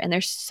each other. And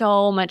there's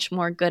so much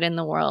more good in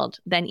the world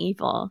than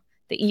evil.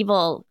 The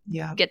evil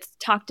gets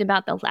talked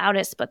about the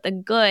loudest, but the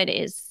good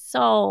is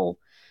so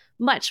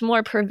much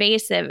more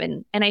pervasive.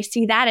 And I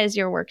see that as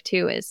your work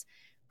too, is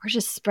we're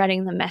just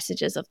spreading the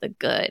messages of the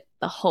good,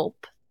 the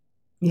hope,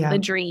 the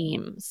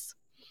dreams.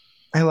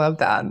 I love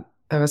that.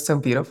 That was so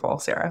beautiful,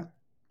 Sarah.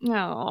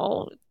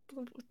 Oh,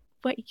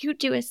 what you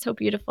do is so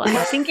beautiful.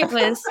 I think it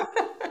was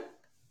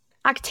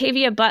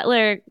Octavia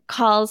Butler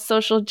calls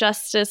social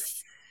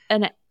justice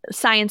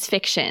science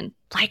fiction.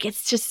 Like,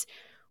 it's just,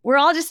 we're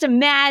all just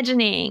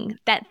imagining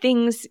that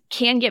things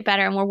can get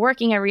better, and we're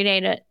working every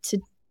day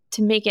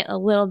to make it a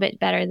little bit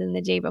better than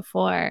the day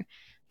before.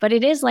 But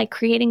it is like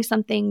creating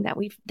something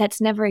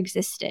that's never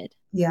existed.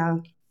 Yeah.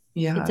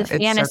 It's a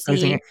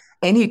fantasy.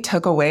 And you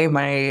took away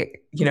my,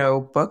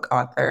 book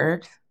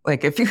author.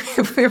 Like, if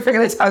we're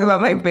going to talk about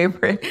my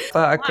favorite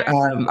book,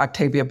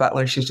 Octavia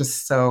Butler, she's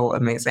just so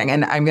amazing.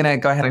 And I'm going to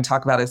go ahead and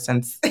talk about it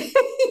since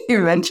you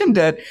mentioned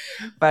it.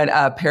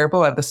 But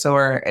Parable of the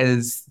Sower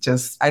is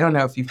just, I don't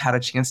know if you've had a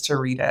chance to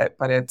read it,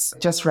 but it's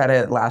just read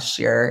it last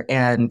year.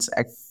 And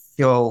I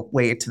feel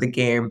late to the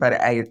game, but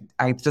I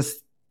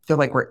just feel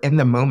like we're in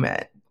the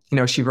moment.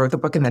 She wrote the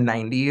book in the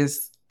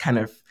 90s, kind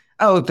of,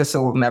 this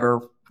will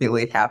never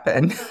really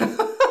happen.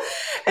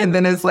 And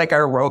then it's like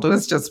our world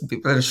was just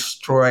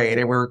destroyed,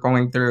 and we were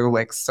going through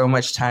like so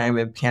much time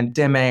and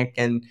pandemic,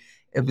 and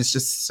it was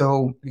just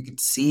so, you could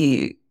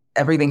see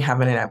everything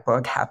happened in that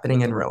book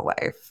happening in real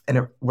life. And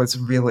it was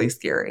really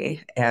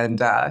scary.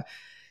 And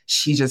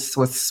she just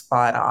was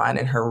spot on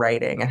in her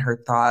writing and her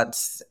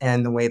thoughts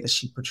and the way that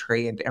she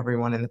portrayed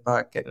everyone in the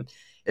book. And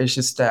it was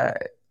just a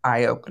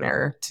eye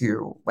opener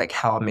to like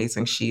how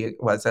amazing she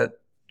was at,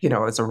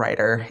 as a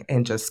writer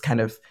and just kind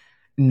of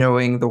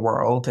knowing the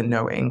world and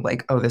knowing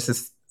like, oh, this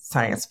is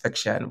science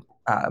fiction,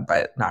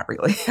 but not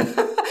really.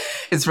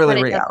 It's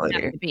really But it doesn't have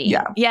reality. to be.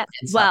 Yeah. Yeah.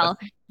 It's not. Well,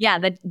 yeah,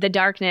 the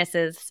darkness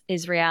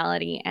is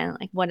reality, and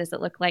like what does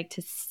it look like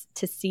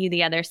to see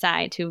the other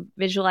side, to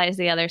visualize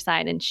the other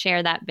side and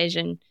share that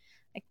vision,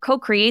 like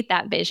co-create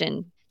that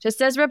vision.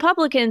 Just as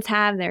Republicans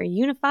have, they're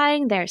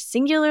unifying, they're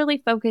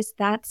singularly focused.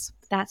 That's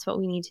what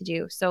we need to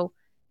do. So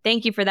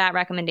thank you for that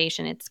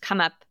recommendation. It's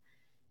come up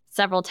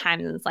several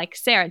times and it's like,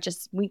 Sarah,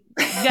 you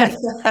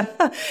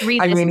gotta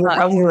read I this mean, you're book.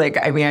 probably like,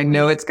 I mean, I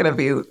know it's going to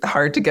be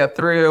hard to get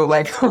through.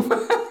 Like,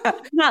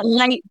 Not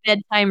light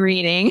bedtime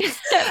reading.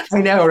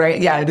 I know,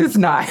 right? Yeah, it is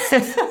not.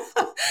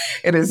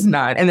 It is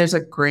not. And there's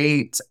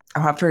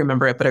I'll have to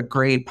remember it, but a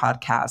great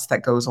podcast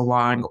that goes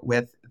along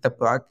with the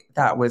book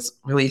that was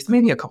released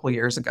maybe a couple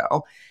years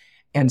ago.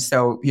 And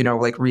so,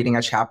 like reading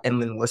a chapter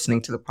and then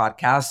listening to the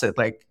podcast, it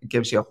like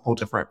gives you a whole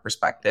different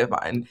perspective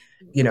on,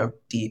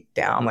 deep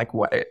down, like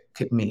what it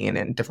could mean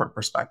and different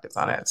perspectives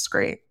on it. It's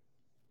great.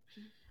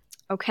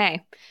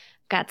 Okay.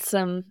 Got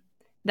some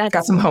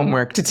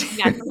homework to do.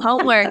 Got some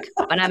homework,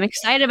 but I'm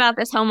excited about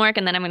this homework,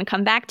 and then I'm going to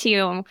come back to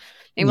you.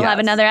 Maybe we'll have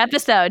Yes. another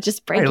episode.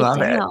 Just break I it love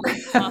down.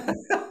 it.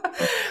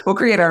 We'll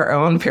create our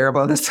own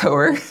Parable of the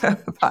Sower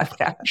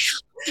podcast.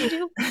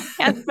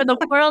 Yes, for the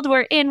world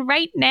we're in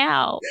right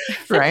now.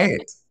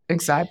 Right.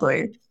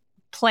 Exactly.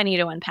 Plenty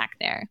to unpack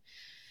there.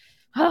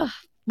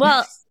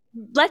 Well,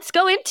 let's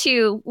go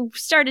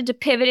started to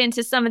pivot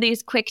into some of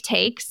these quick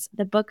takes,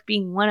 the book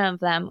being one of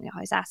them. We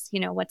always ask,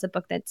 what's a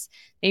book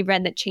they've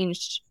read that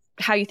changed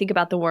how you think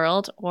about the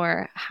world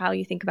or how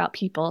you think about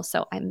people.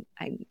 So I'm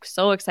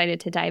so excited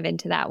to dive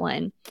into that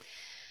one.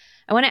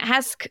 I want to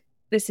ask,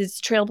 this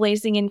is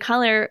Trailblazing in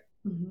Color,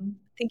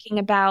 thinking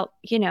about,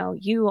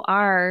 you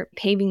are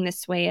paving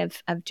this way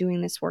of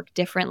doing this work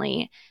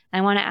differently.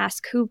 I want to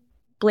ask, who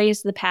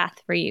blazed the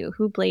path for you?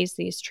 Who blazed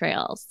these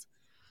trails?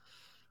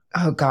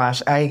 Oh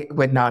gosh, I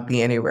would not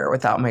be anywhere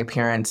without my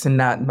parents.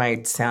 And that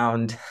might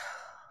sound,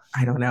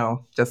 I don't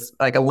know, just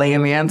like a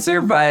lame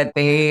answer, but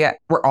they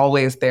were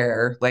always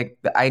there. Like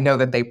I know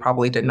that they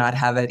probably did not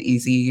have it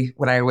easy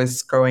when I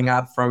was growing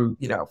up from,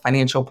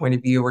 financial point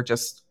of view or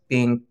just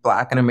being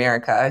Black in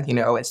America,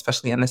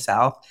 especially in the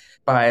South.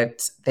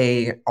 But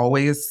they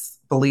always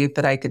believed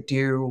that I could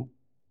do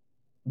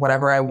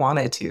whatever I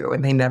wanted to.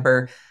 And they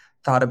never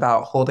thought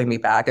about holding me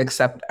back,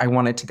 except I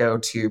wanted to go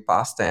to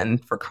Boston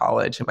for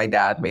college and my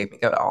dad made me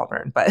go to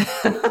Auburn. But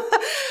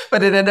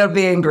but it ended up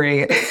being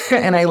great.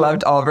 And I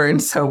loved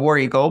Auburn, so War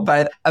Eagle.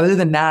 But other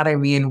than that, I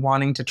mean,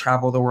 wanting to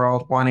travel the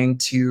world, wanting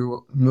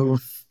to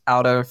move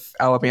out of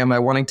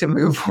Alabama, wanting to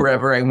move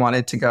wherever I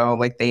wanted to go.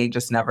 Like they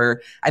just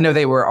never, I know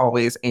they were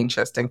always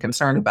anxious and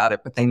concerned about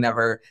it, but they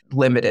never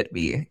limited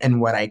me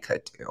in what I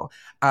could do.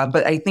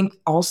 But I think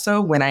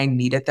also when I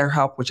needed their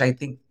help, which I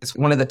think is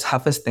one of the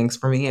toughest things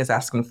for me is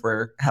asking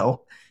for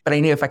help. But I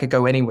knew if I could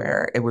go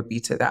anywhere, it would be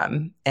to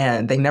them.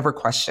 And they never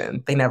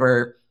questioned. They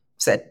never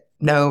said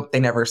no. They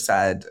never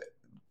said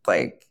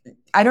like,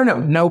 I don't know,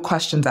 no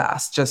questions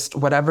asked, just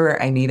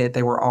whatever I needed.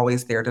 They were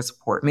always there to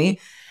support me.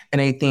 And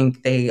I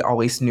think they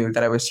always knew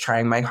that I was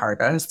trying my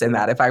hardest and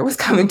that if I was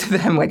coming to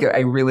them, like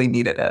I really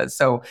needed it.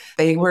 So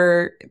they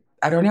were,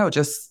 I don't know,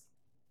 just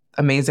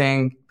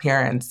amazing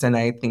parents. And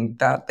I think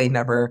that they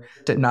never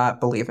did not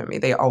believe in me.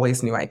 They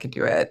always knew I could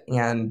do it.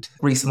 And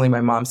recently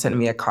my mom sent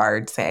me a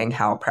card saying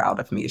how proud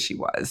of me she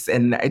was.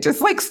 And I just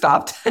like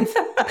stopped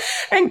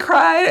and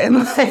cried.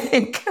 And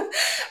like,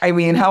 I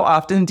mean, how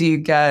often do you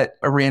get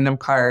a random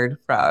card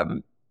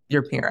from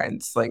your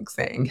parents, like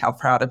saying how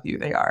proud of you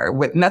they are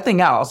with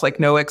nothing else, like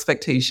no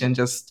expectation,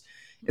 just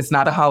it's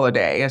not a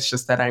holiday. It's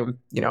just that I'm,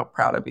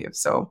 proud of you.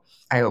 So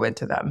I owe it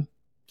to them.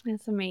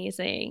 That's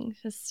amazing.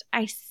 Just,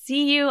 I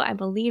see you. I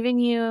believe in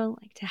you.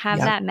 Like to have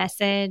that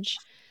message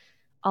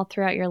all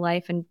throughout your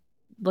life and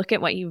look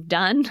at what you've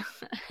done.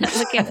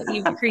 Look at what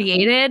you've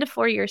created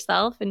for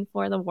yourself and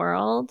for the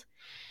world.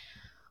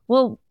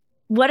 Well,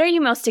 what are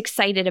you most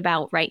excited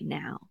about right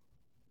now?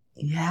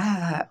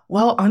 Yeah.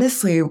 Well,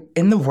 honestly,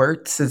 in the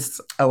works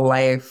is a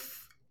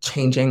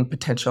life-changing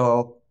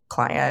potential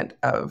client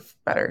of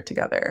Better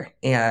Together.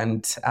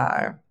 And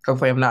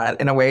hopefully I'm not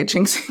in a way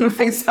jinxing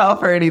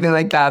myself or anything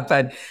like that.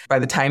 But by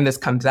the time this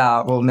comes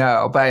out, we'll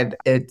know. But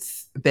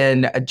it's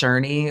been a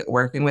journey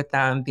working with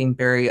them, being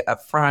very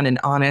upfront and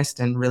honest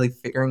and really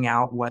figuring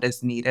out what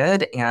is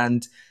needed.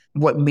 And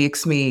what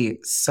makes me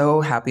so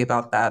happy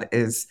about that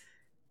is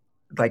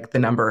like the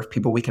number of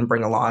people we can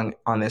bring along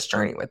on this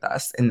journey with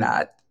us, and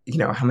that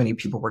how many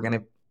people we're going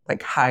to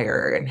like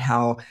hire and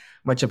how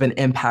much of an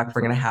impact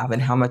we're going to have and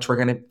how much we're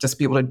going to just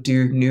be able to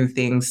do new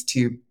things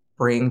to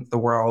bring the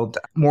world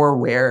more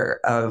aware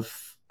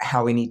of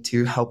how we need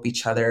to help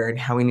each other and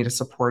how we need to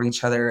support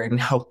each other and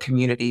help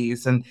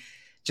communities. And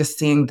just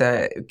seeing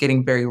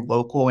getting very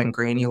local and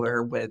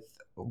granular with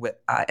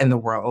in the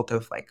world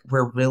of like,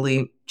 we're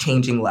really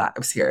changing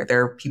lives here.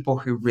 There are people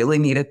who really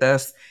needed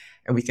this,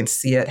 and we can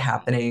see it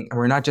happening. And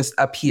we're not just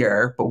up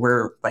here, but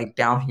we're like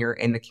down here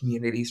in the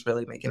communities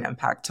really making an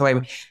impact. So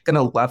I'm going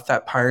to love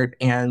that part.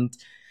 And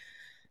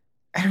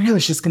I don't know,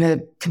 it's just going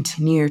to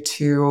continue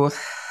to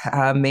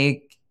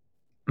make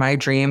my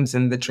dreams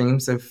and the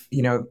dreams of,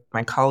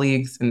 my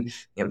colleagues and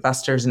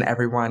investors and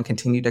everyone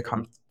continue to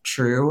come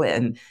true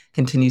and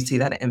continue to see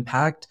that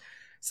impact.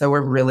 So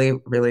we're really,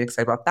 really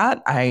excited about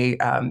that. I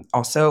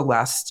also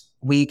last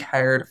week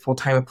hired a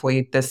full-time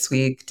employee. This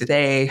week,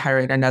 today,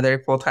 hired another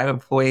full-time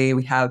employee.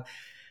 We have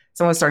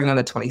someone starting on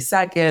the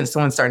 22nd,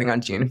 someone starting on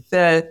June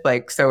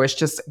 5th. So it's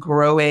just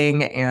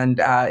growing,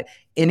 and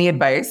any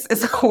advice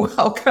is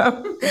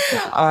welcome.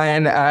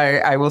 And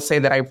I will say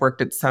that I've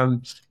worked at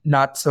some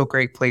not so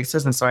great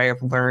places, and so I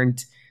have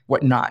learned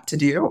what not to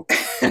do.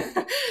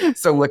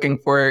 So looking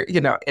for,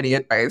 any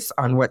advice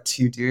on what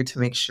to do to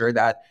make sure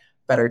that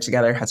Better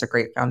Together has a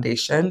great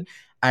foundation.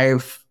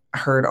 I've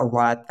heard a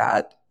lot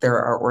that there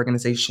are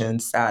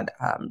organizations that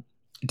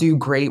do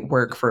great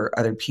work for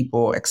other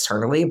people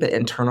externally, but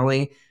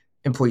internally,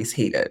 employees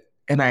hate it.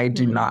 And I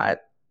do not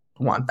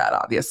want that,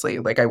 obviously.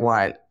 I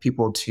want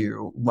people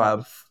to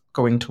love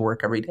going to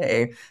work every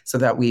day so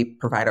that we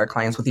provide our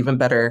clients with even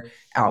better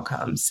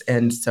outcomes.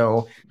 And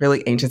so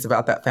really anxious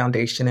about that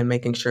foundation and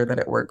making sure that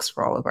it works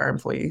for all of our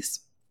employees.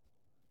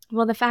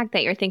 Well, the fact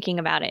that you're thinking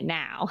about it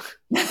now.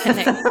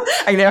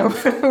 I know.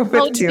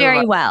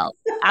 Very well.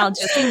 I'll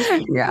just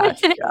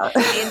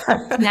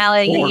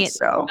personality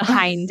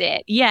behind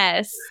it.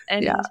 Yes.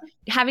 And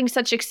having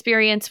such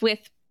experience with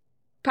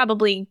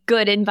probably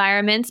good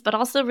environments, but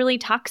also really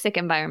toxic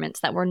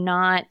environments that were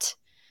not,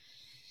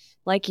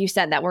 like you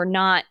said, that were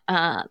not,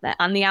 that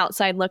on the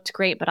outside looked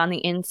great, but on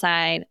the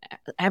inside,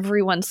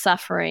 everyone's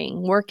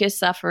suffering. Work is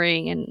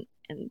suffering,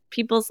 and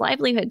people's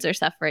livelihoods are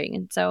suffering.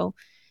 And so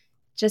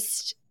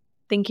just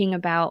thinking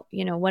about,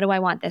 what do I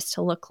want this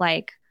to look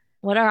like?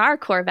 What are our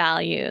core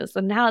values?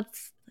 And now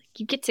it's like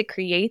you get to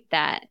create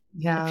that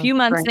a few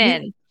months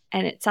in.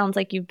 And it sounds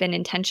like you've been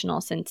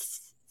intentional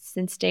since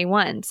day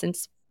one,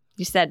 since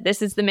you said,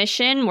 this is the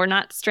mission. We're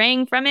not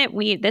straying from it.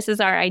 This is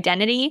our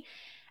identity.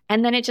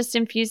 And then it just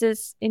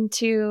infuses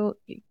into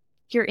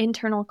your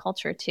internal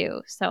culture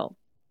too. So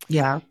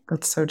yeah,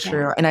 that's so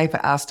true. Yeah. And I've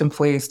asked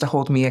employees to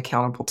hold me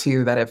accountable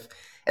too, that if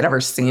it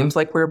ever seems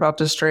like we're about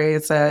to stray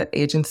as an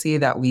agency,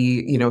 that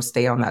we,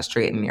 stay on that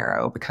straight and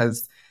narrow,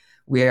 because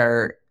we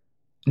are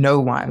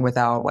no one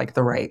without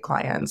the right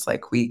clients.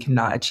 We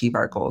cannot achieve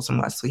our goals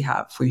unless we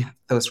have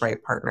those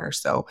right partners.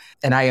 So,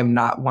 and I am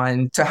not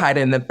one to hide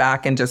in the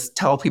back and just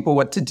tell people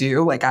what to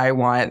do. I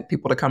want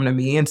people to come to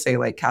me and say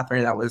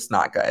Catherine, that was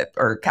not good,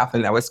 or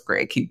Catherine, that was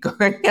great, keep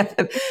going.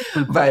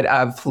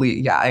 But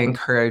please, I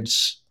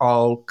encourage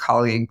all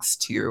colleagues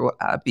to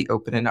be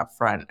open and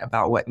upfront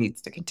about what needs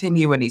to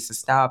continue, what needs to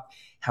stop,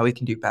 how we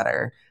can do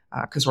better,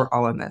 because we're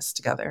all in this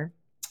together.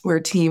 We're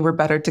a team, we're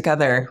better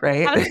together,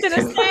 right? I was going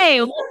to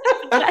say,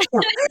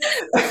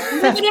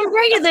 living and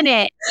breathing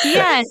it.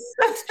 Yes.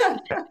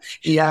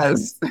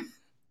 Yes. Well,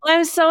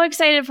 I'm so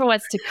excited for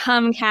what's to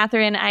come,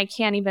 Catherine. I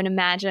can't even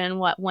imagine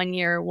what 1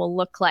 year will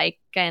look like,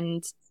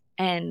 and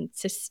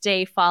to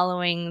stay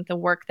following the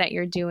work that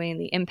you're doing,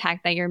 the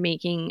impact that you're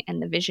making,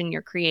 and the vision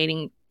you're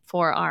creating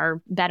for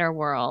our better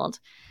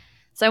world.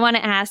 So I want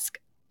to ask,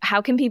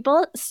 how can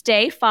people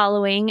stay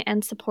following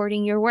and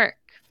supporting your work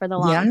for the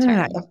long term?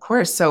 Yeah, of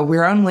course. So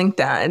we're on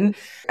LinkedIn.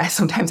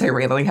 Sometimes I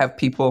randomly have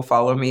people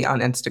follow me on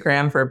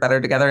Instagram for Better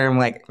Together. And I'm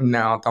like,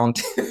 no,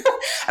 don't.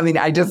 I mean,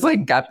 I just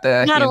got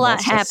the not a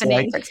lot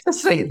happening.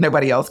 So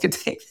nobody else could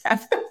take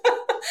that.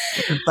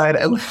 But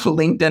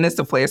LinkedIn is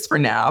the place for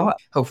now.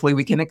 Hopefully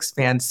we can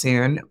expand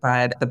soon.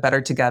 But the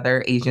Better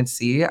Together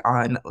agency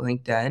on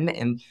LinkedIn,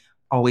 and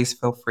always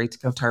feel free to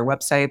go to our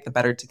website,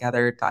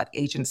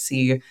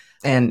 thebettertogether.agency,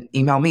 and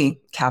email me,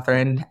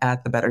 Catharine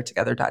at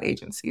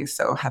thebettertogether.agency.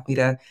 So happy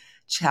to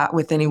chat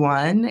with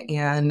anyone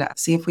and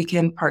see if we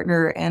can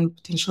partner and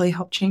potentially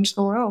help change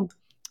the world.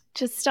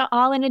 Just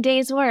all in a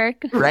day's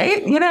work.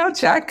 Right?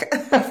 Check.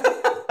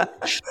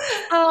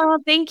 Oh,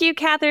 thank you,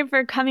 Catherine,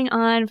 for coming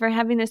on, for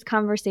having this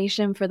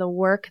conversation, for the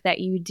work that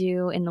you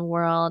do in the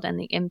world and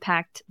the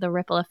impact, the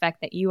ripple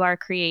effect that you are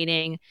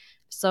creating.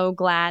 So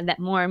glad that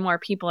more and more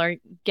people are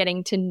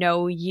getting to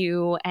know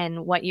you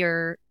and what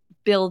you're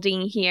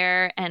building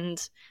here.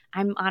 And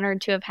I'm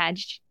honored to have had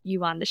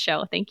you on the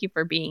show. Thank you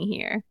for being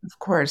here. Of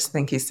course.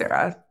 Thank you,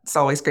 Sarah. It's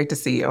always great to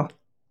see you.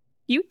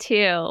 You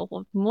too.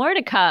 Well, more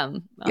to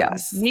come.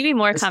 Yes. Maybe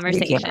more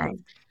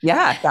conversation.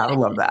 Yeah, I would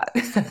love that.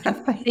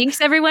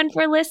 Thanks, everyone,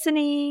 for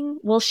listening.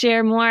 We'll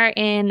share more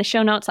in the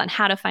show notes on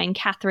how to find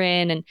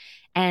Catherine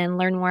and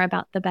learn more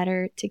about the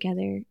Better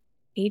Together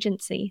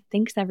agency.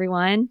 Thanks,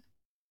 everyone.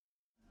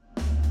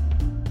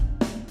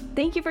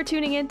 Thank you for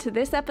tuning in to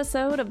this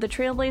episode of the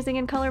Trailblazing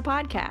in Color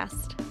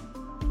podcast.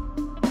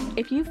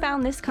 If you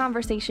found this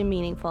conversation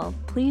meaningful,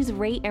 please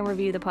rate and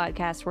review the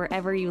podcast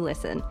wherever you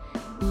listen.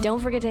 Don't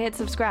forget to hit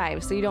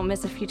subscribe so you don't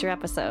miss a future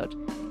episode.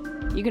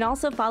 You can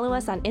also follow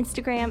us on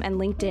Instagram and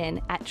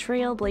LinkedIn at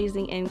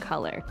Trailblazing in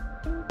Color.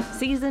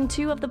 Season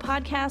 2 of the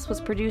podcast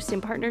was produced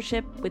in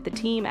partnership with the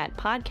team at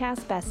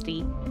Podcast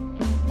Bestie,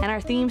 and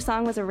our theme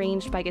song was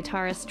arranged by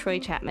guitarist Troy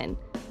Chapman.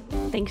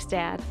 Thanks,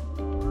 Dad.